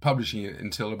around to publishing it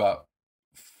until about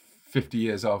 50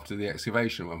 years after the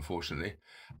excavation, unfortunately.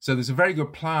 So there's a very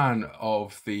good plan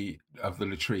of the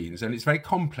latrines, and it's very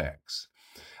complex.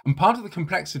 And part of the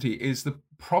complexity is the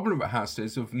problem at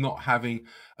Housesteads of not having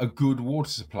a good water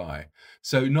supply.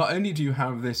 So not only do you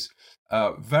have this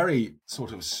very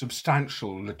sort of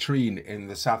substantial latrine in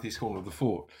the southeast corner of the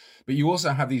fort, but you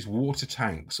also have these water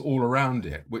tanks all around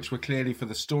it, which were clearly for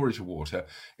the storage of water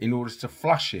in order to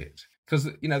flush it. Because,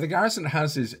 you know, the garrison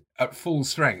houses at full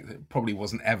strength, it probably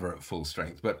wasn't ever at full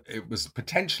strength, but it was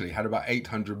potentially had about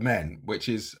 800 men, which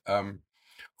is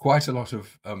quite a lot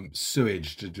of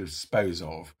sewage to dispose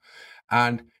of.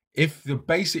 And if the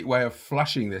basic way of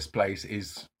flushing this place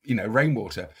is, you know,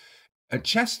 rainwater, at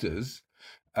Chester's,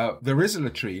 there is a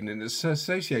latrine and it's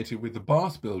associated with the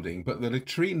bath building, but the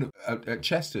latrine at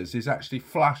Chester's is actually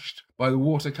flushed by the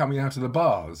water coming out of the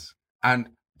baths. And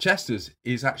Chester's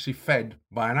is actually fed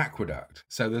by an aqueduct.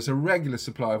 So there's a regular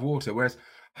supply of water, whereas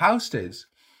Housesteads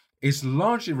is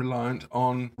largely reliant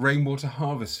on rainwater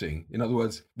harvesting. In other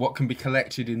words, what can be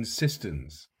collected in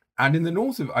cisterns. And in the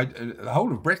north of the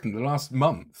whole of Britain, the last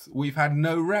month, we've had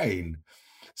no rain.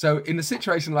 So in a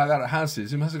situation like that at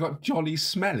Housesteads, it must have got jolly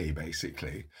smelly,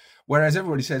 basically. Whereas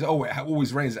everybody says, oh, it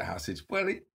always rains at Housesteads. Well,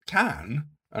 it can.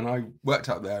 And I worked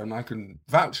up there and I can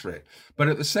vouch for it. But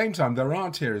at the same time, there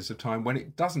are periods of time when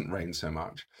it doesn't rain so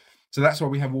much. So that's why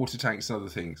we have water tanks and other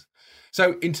things.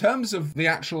 So in terms of the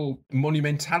actual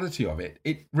monumentality of it,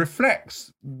 it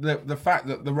reflects the fact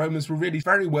that the Romans were really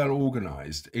very well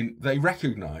organised. They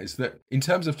recognised that in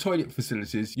terms of toilet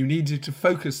facilities, you needed to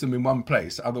focus them in one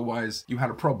place. Otherwise, you had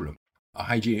a problem, a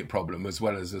hygienic problem, as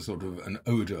well as a sort of an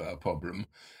odour problem.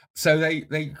 So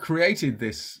they created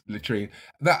this latrine.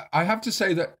 That I have to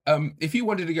say that if you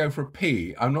wanted to go for a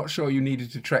pee, I'm not sure you needed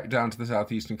to trek down to the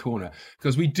southeastern corner,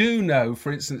 because we do know,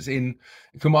 for instance, in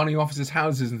commanding officers'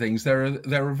 houses and things, there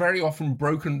are very often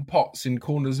broken pots in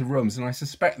corners of rooms, and I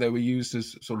suspect they were used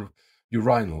as sort of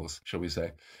urinals, shall we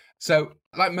say. So,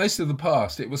 like most of the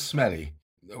past, it was smelly.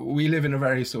 We live in a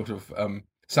very sort of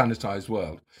sanitized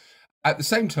world. At the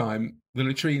same time, the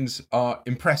latrines are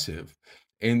impressive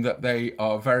in that they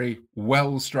are very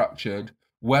well structured,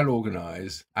 well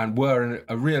organised, and were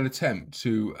a real attempt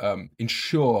to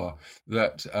ensure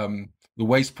that the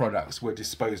waste products were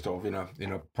disposed of in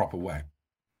a proper way.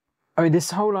 I mean, this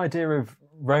whole idea of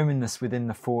Romanness within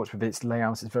the fort with its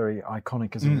layout is very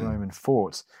iconic as a Roman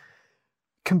fort.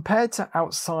 Compared to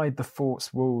outside the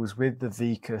fort's walls with the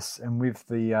vicus and with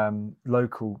the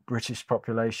local British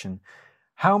population,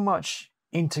 how much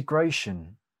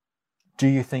integration do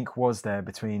you think was there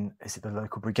between, is it the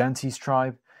local Brigantes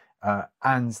tribe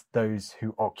and those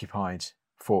who occupied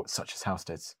forts such as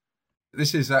Housesteads?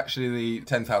 This is actually the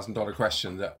 $10,000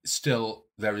 question that still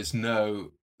there's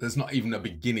not even a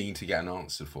beginning to get an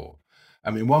answer for.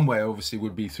 I mean, one way obviously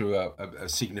would be through a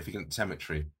significant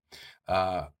cemetery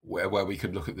where we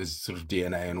could look at this sort of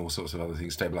DNA and all sorts of other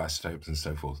things, stable isotopes and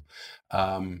so forth.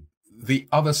 The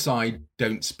other side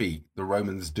don't speak, the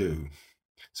Romans do.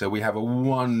 So we have a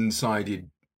one-sided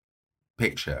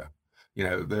picture. You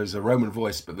know, there's a Roman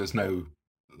voice, but there's no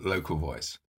local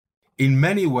voice. In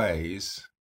many ways,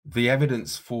 the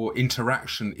evidence for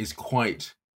interaction is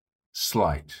quite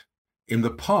slight. In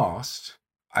the past,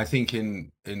 I think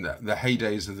in the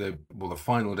heydays of the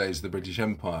final days of the British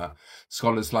Empire,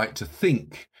 scholars like to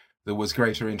think there was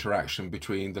greater interaction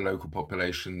between the local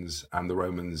populations and the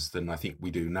Romans than I think we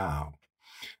do now.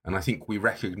 And I think we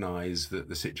recognise that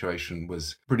the situation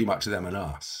was pretty much them and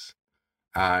us.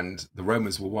 And the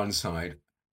Romans were one side,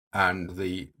 and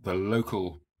the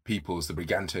local peoples, the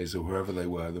Brigantes or whoever they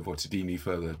were, the Vortidini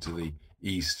further to the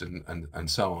east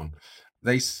and so on,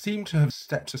 they seem to have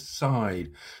stepped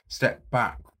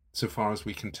back so far as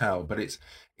we can tell. But it's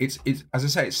as I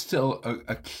say, it's still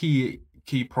a key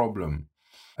problem.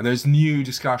 And there's new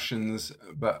discussions,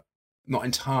 but not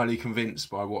entirely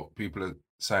convinced by what people are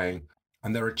saying.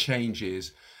 And there are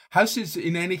changes. Housesteads,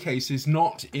 in any case, is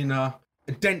not in a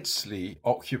densely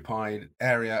occupied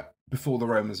area before the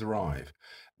Romans arrive.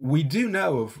 We do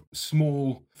know of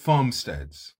small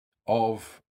farmsteads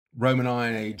of Roman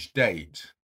Iron Age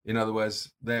date. In other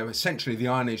words, they're essentially the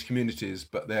Iron Age communities,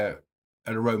 but they're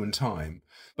at a Roman time.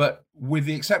 But with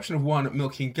the exception of one at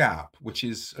Milking Gap, which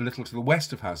is a little to the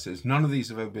west of Housesteads, none of these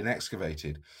have ever been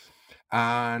excavated.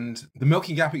 And the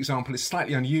Milking Gap example is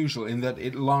slightly unusual in that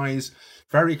it lies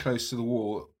very close to the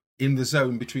wall, in the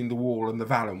zone between the wall and the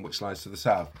vallum, which lies to the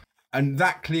south. And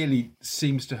that clearly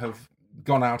seems to have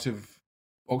gone out of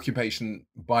occupation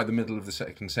by the middle of the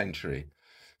 2nd century.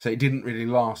 So it didn't really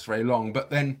last very long. But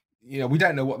then, we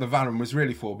don't know what the vallum was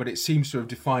really for, but it seems to have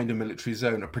defined a military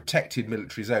zone, a protected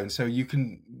military zone. So you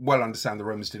can well understand the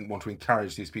Romans didn't want to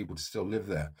encourage these people to still live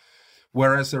there.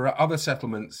 Whereas there are other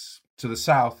settlements to the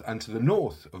south and to the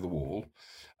north of the wall.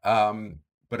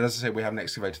 But as I say, we haven't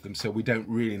excavated them, so we don't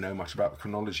really know much about the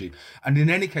chronology. And in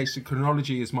any case, the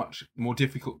chronology is much more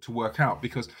difficult to work out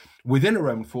because within a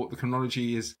Roman fort, the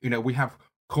chronology is, we have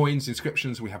coins,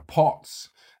 inscriptions, we have pots.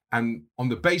 And on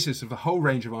the basis of the whole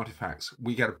range of artifacts,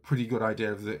 we get a pretty good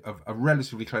idea of a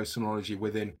relatively close chronology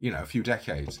within, a few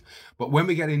decades. But when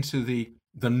we get into the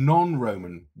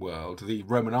non-Roman world, the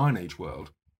Roman Iron Age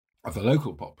world of the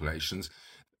local populations,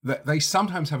 that they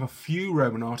sometimes have a few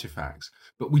Roman artifacts,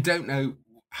 but we don't know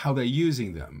how they're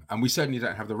using them. And we certainly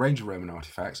don't have the range of Roman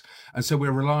artifacts. And so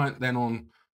we're reliant then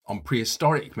on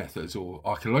prehistoric methods or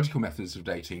archaeological methods of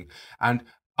dating. And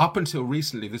up until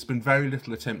recently, there's been very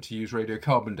little attempt to use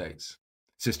radiocarbon dates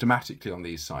systematically on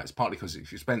these sites, partly because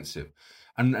it's expensive.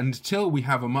 And until we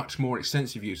have a much more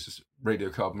extensive use of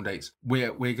radiocarbon dates,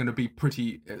 we're going to be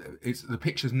the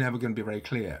picture's never going to be very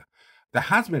clear. There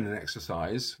has been an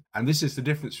exercise, and this is the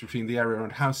difference between the area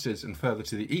around Housesteads and further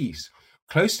to the east,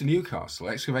 close to Newcastle,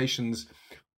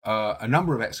 a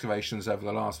number of excavations over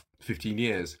the last 15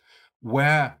 years,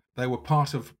 where they were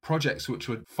part of projects which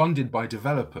were funded by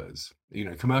developers,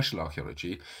 commercial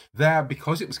archaeology. There,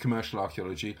 because it was commercial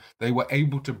archaeology, they were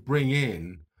able to bring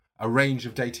in a range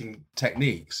of dating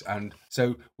techniques. And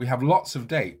so we have lots of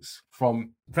dates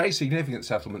from very significant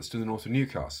settlements to the north of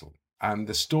Newcastle. And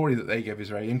the story that they give is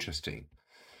very interesting.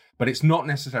 But it's not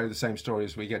necessarily the same story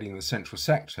as we're getting in the central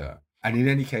sector. And in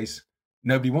any case,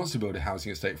 nobody wants to build a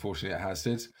housing estate, fortunately, at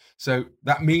Housesteads. So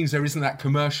that means there isn't that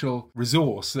commercial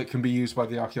resource that can be used by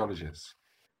the archaeologists.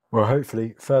 Well,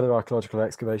 hopefully, further archaeological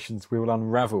excavations, we will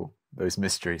unravel those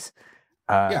mysteries.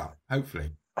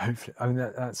 Hopefully. Hopefully. I mean,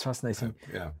 that's fascinating.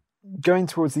 Yeah. Going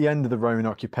towards the end of the Roman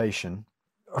occupation,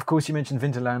 of course, you mentioned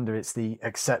Vindolanda. It's the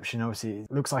exception. Obviously,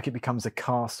 it looks like it becomes a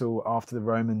castle after the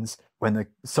Romans when the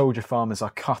soldier farmers are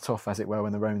cut off, as it were,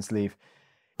 when the Romans leave.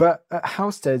 But at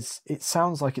Housesteads, it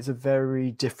sounds like it's a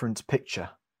very different picture.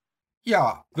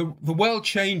 Yeah, the world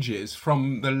changes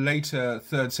from the later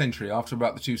 3rd century, after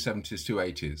about the 270s,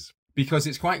 280s, because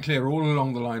it's quite clear all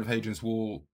along the line of Hadrian's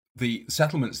Wall, the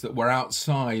settlements that were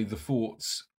outside the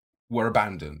forts were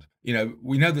abandoned.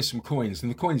 We know this from coins,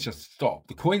 and the coins just stop.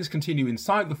 The coins continue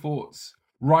inside the forts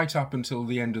right up until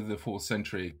the end of the 4th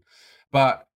century.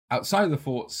 But outside of the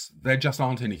forts, there just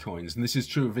aren't any coins. And this is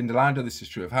true of Vindolanda, this is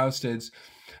true of Housesteads,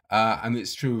 and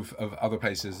it's true of other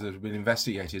places that have been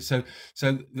investigated. So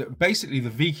basically the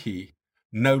Vici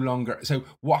no longer... So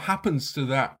what happens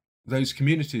to those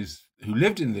communities who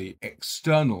lived in the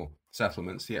external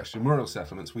settlements, the extramural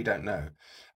settlements, we don't know.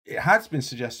 It has been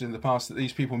suggested in the past that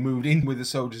these people moved in with the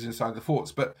soldiers inside the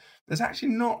forts, but there's actually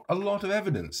not a lot of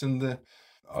evidence. And the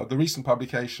recent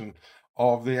publication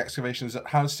of the excavations at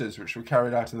Housesteads, which were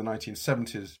carried out in the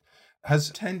 1970s,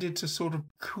 has tended to sort of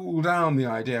cool down the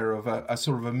idea of a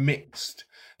sort of a mixed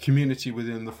community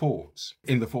within the forts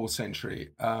in the 4th century.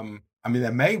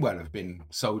 There may well have been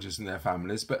soldiers and their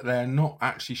families, but they're not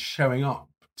actually showing up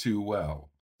too well.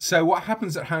 So what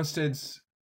happens at Housesteads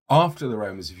after the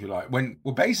Romans, if you like,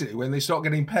 when they start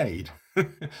getting paid,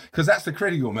 because that's the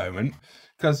critical moment,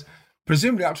 because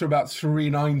presumably up to about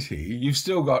 390, you've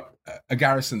still got a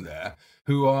garrison there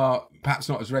who are perhaps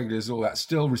not as regular as all that,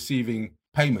 still receiving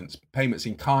payments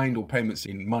in kind or payments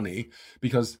in money,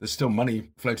 because there's still money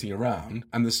floating around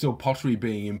and there's still pottery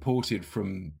being imported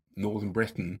from northern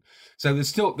Britain. So there's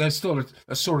still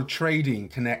a sort of trading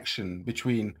connection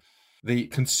between the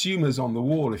consumers on the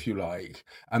wall, if you like,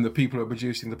 and the people who are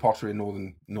producing the pottery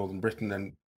in northern Britain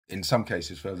and in some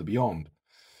cases further beyond.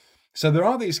 So there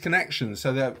are these connections.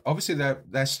 So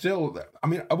they're still,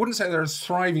 I wouldn't say they're as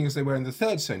thriving as they were in the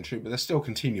 3rd century, but they're still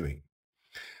continuing.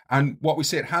 And what we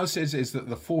see at Housesteads is that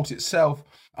the fort itself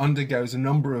undergoes a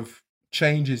number of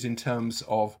changes in terms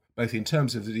of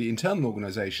the internal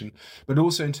organisation, but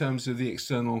also in terms of the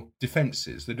external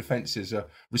defences. The defences are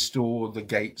restored, the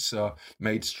gates are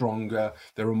made stronger,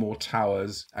 there are more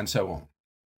towers, and so on.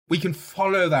 We can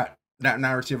follow that that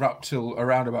narrative up till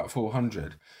around about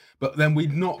 400. But then we're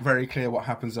not very clear what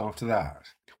happens after that.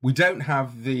 We don't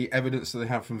have the evidence that they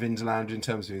have from Vindolanda in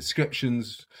terms of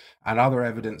inscriptions and other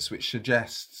evidence which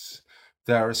suggests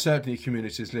there are certainly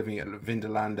communities living at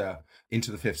Vindolanda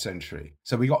into the 5th century.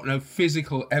 So we got no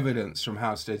physical evidence from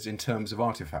Housesteads in terms of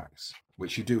artifacts,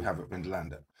 which you do have at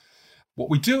Vindolanda. What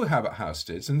we do have at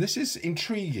Housesteads, and this is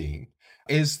intriguing,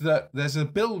 is that there's a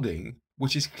building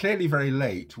which is clearly very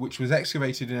late, which was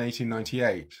excavated in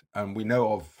 1898, and we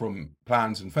know of from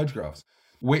plans and photographs,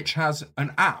 which has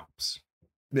an apse.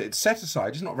 It's set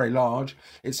aside, it's not very large,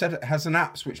 it has an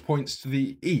apse which points to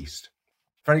the east.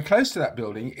 Very close to that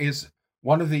building is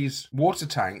one of these water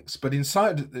tanks, but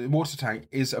inside the water tank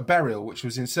is a burial which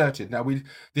was inserted. Now,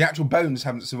 the actual bones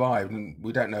haven't survived, and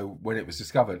we don't know when it was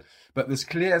discovered, but there's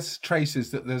clear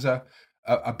traces that there's a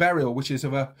burial which is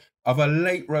of a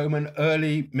late Roman,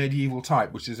 early medieval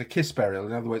type, which is a kiss burial.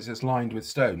 In other words, it's lined with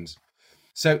stones.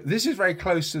 So this is very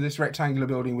close to this rectangular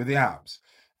building with the apse.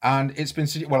 And it's been,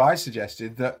 I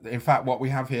suggested that, in fact, what we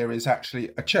have here is actually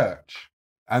a church.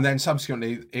 And then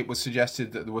subsequently, it was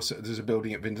suggested that there's a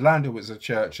building at Vindolanda, which was a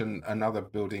church, and another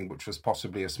building which was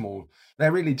possibly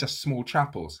they're really just small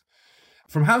chapels.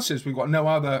 From Housesteads, we've got no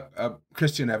other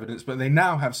Christian evidence, but they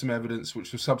now have some evidence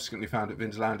which was subsequently found at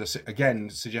Vindolanda, again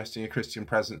suggesting a Christian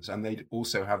presence, and they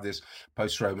also have this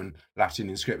post-Roman Latin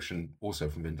inscription also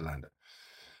from Vindolanda.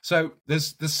 So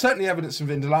there's certainly evidence from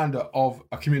Vindolanda of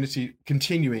a community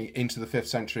continuing into the 5th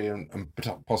century and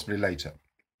possibly later.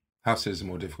 Housesteads are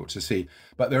more difficult to see,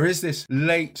 but there is this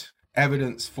late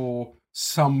evidence for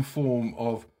some form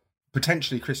of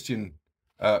potentially Christian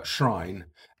shrine,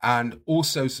 and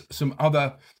also some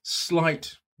other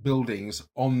slight buildings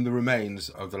on the remains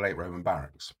of the late Roman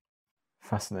barracks.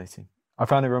 Fascinating. I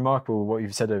found it remarkable what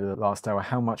you've said over the last hour,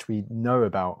 how much we know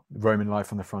about Roman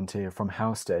life on the frontier from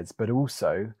Housesteads, but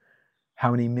also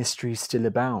how many mysteries still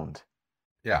abound.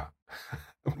 Yeah.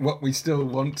 What we still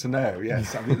want to know,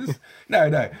 yes. I mean,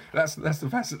 that's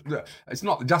the it's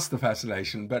not just the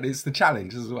fascination, but it's the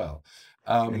challenge as well.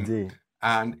 Indeed.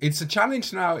 And it's a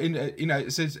challenge now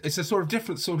it's a sort of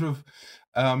different sort of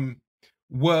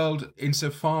world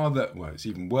insofar that, well, it's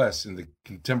even worse in the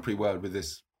contemporary world with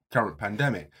this current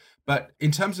pandemic. But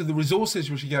in terms of the resources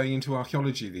which are going into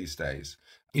archaeology these days,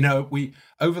 we,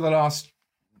 over the last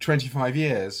 25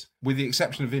 years, with the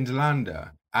exception of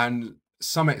Vindolanda and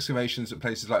some excavations at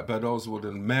places like Birdoswald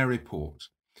and Maryport,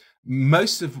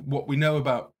 most of what we know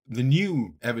about the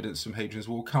new evidence from Hadrian's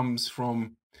Wall comes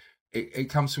from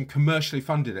commercially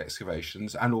funded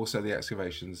excavations and also the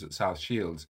excavations at South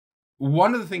Shields.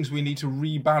 One of the things we need to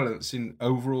rebalance in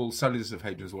overall studies of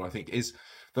Hadrian's Wall, I think, is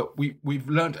that we've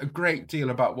learned a great deal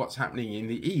about what's happening in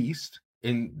the east,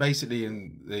 basically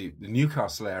in the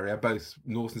Newcastle area, both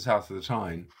north and south of the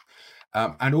Tyne,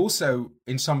 and also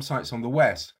in some sites on the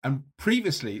west. And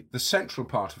previously, the central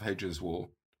part of Hadrian's Wall,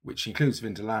 which includes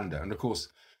Vindolanda, and of course,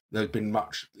 there's been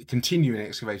much continuing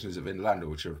excavations at Vindolanda,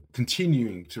 which are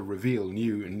continuing to reveal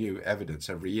new evidence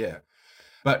every year.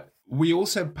 But we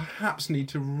also perhaps need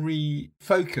to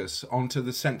refocus onto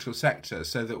the central sector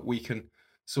so that we can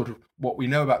sort of, what we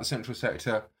know about the central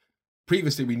sector,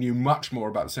 previously we knew much more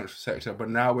about the central sector, but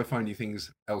now we're finding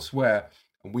things elsewhere.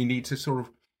 And we need to sort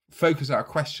of focus our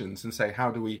questions and say, how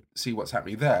do we see what's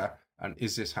happening there? And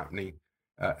is this happening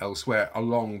elsewhere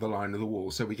along the line of the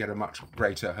wall, so we get a much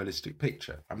greater holistic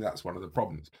picture? I mean, that's one of the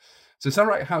problems. So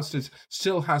Sunlight Housesteads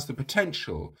still has the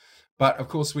potential, but of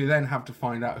course we then have to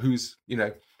find out who's,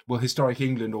 Historic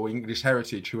England or English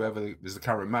Heritage, whoever is the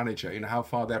current manager, how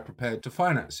far they're prepared to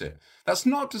finance it. That's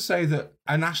not to say that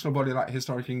a national body like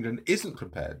Historic England isn't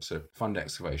prepared to fund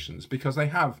excavations, because they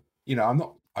have, I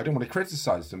don't want to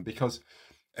criticise them, because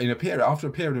after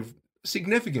a period of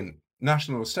significant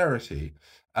national austerity,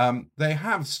 they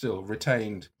have still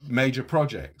retained major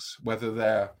projects, whether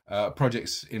they're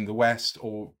projects in the West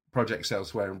or projects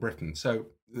elsewhere in Britain. So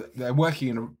they're working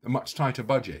in a much tighter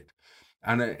budget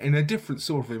and in a different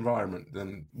sort of environment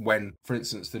than when, for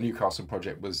instance, the Newcastle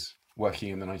project was working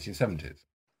in the 1970s.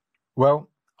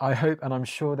 Well, I hope and I'm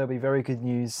sure there'll be very good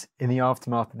news in the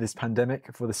aftermath of this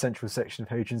pandemic for the central section of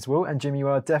Hadrian's Wall. And Jim, you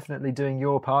are definitely doing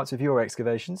your parts of your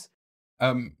excavations.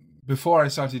 Before I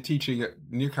started teaching at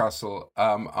Newcastle,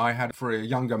 I had, for a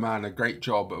younger man, a great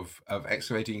job of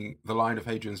excavating the line of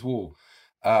Hadrian's Wall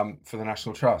for the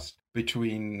National Trust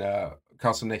between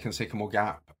Castle Nick and Sycamore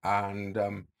Gap, and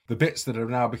the bits that have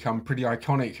now become pretty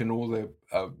iconic in all the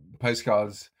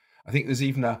postcards. I think there's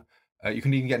even you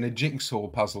can even get in a jigsaw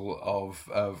puzzle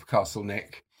of Castle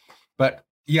Nick. But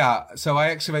yeah, so I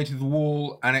excavated the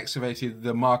wall and excavated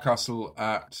the Mar Castle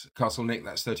at Castle Nick,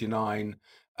 that's 39.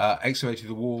 excavated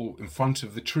the wall in front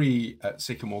of the tree at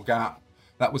Sycamore Gap.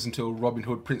 That was until Robin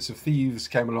Hood, Prince of Thieves,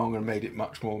 came along and made it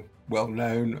much more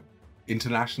well-known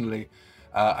internationally.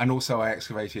 And also I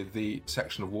excavated the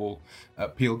section of wall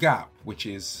at Peel Gap, which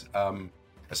is a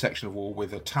section of wall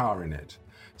with a tower in it.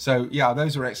 So yeah,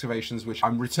 those are excavations which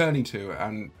I'm returning to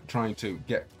and trying to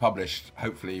get published,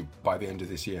 hopefully by the end of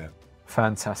this year.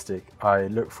 Fantastic. I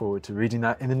look forward to reading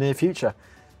that in the near future.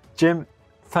 Jim,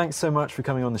 thanks so much for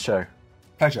coming on the show.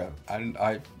 Pleasure, and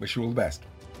I wish you all the best.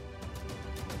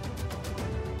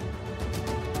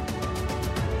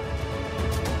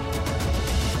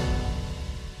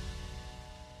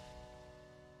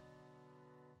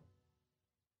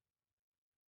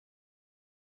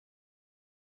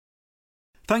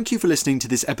 Thank you for listening to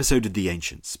this episode of The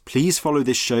Ancients. Please follow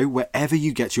this show wherever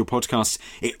you get your podcasts.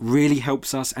 It really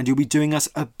helps us and you'll be doing us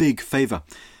a big favour.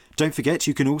 Don't forget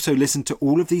you can also listen to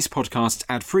all of these podcasts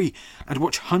ad-free and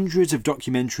watch hundreds of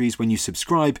documentaries when you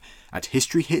subscribe at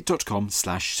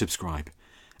historyhit.com/subscribe.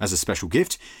 As a special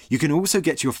gift, you can also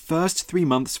get your first 3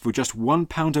 months for just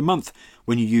 £1 a month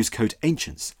when you use code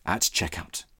ANCIENTS at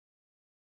checkout.